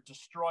or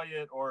destroy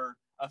it or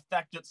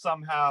affect it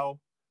somehow,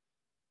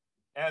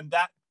 and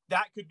that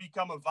could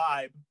become a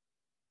vibe,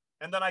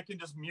 and then I can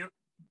just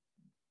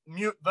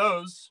mute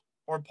those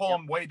or pull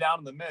them way down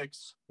in the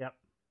mix. Yep.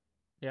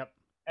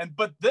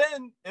 But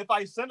then if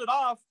I send it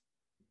off,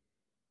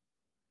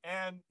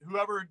 and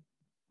whoever's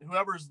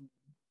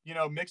you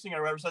know mixing it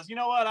or whoever says, you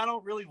know what, I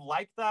don't really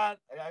like that.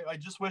 I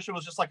just wish it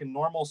was just like a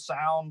normal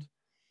sound.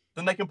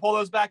 Then they can pull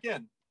those back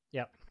in.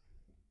 Yep.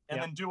 and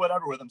Yep. then do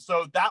whatever with them.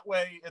 So that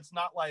way it's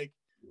not like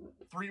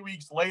 3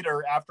 weeks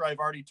later after I've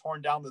already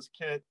torn down this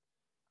kit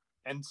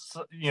and,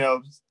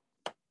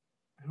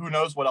 who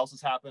knows what else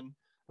has happened.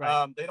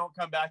 Right. They don't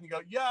come back and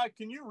go, yeah,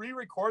 can you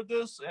re-record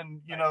this?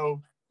 And,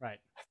 Right.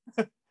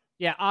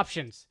 Yeah,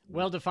 options.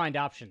 Well-defined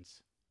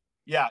options.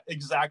 yeah,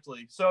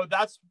 exactly. So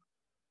that's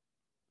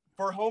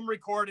for home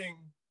recording,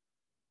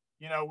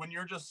 when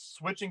you're just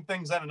switching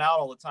things in and out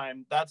all the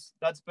time, that's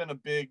been a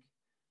big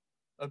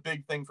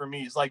thing for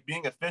me. Is like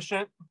being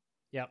efficient.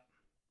 Yep.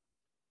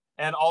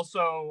 And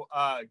also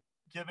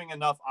giving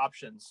enough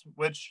options,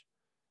 which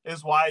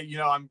is why,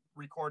 I'm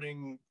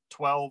recording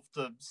 12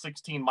 to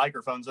 16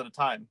 microphones at a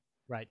time.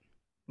 Right.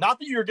 Not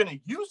that you're going to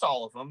use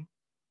all of them.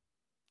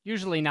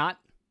 Usually not.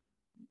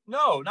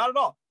 No, not at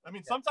all. I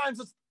mean,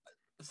 sometimes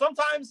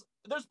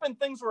there's been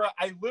things where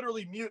I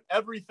literally mute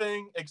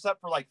everything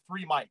except for like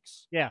 3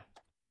 mics. Yeah.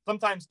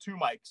 Sometimes 2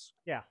 mics.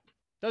 Yeah.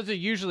 Those are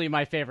usually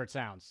my favorite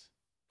sounds.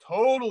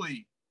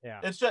 Totally.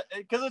 Yeah. It's just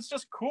because it's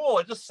just cool.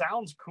 It just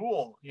sounds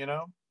cool,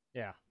 Yeah.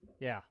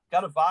 Yeah.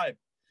 Got a vibe.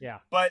 Yeah.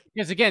 But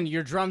because again,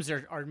 your drums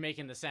are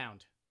making the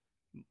sound.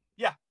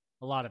 Yeah.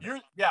 A lot of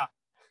it.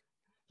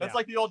 That's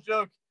like the old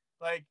joke.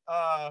 Like,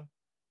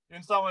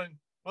 when someone,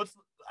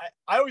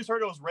 I always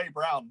heard it was Ray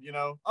Brown,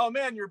 oh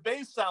man, your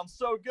bass sounds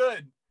so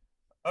good.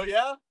 Oh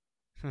yeah?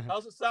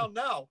 How's it sound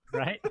now?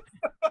 Right?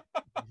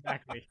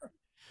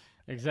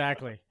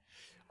 Exactly.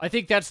 I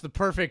think that's the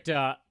perfect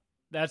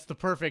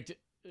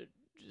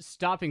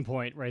stopping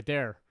point right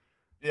there.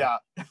 Yeah.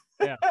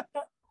 Yeah.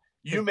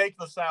 You make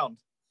the sound.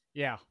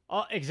 Yeah.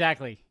 Oh,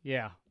 exactly.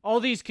 Yeah. All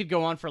these could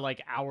go on for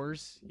like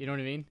hours. You know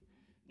what I mean?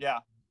 Yeah.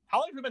 How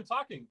long have we been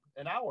talking?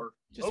 An hour.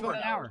 Just Over about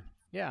an hour.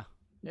 Yeah.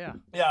 Yeah.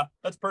 Yeah,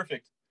 that's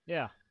perfect.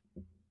 Yeah.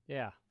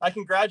 Yeah. I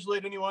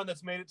congratulate anyone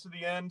that's made it to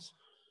the end.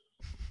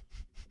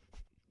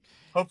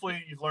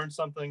 Hopefully you've learned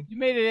something. You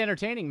made it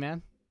entertaining,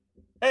 man.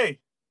 Hey,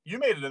 you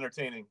made it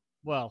entertaining.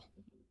 Well,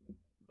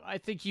 I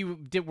think you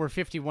were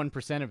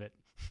 51% of it.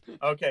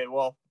 Okay,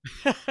 well,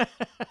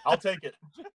 I'll take it.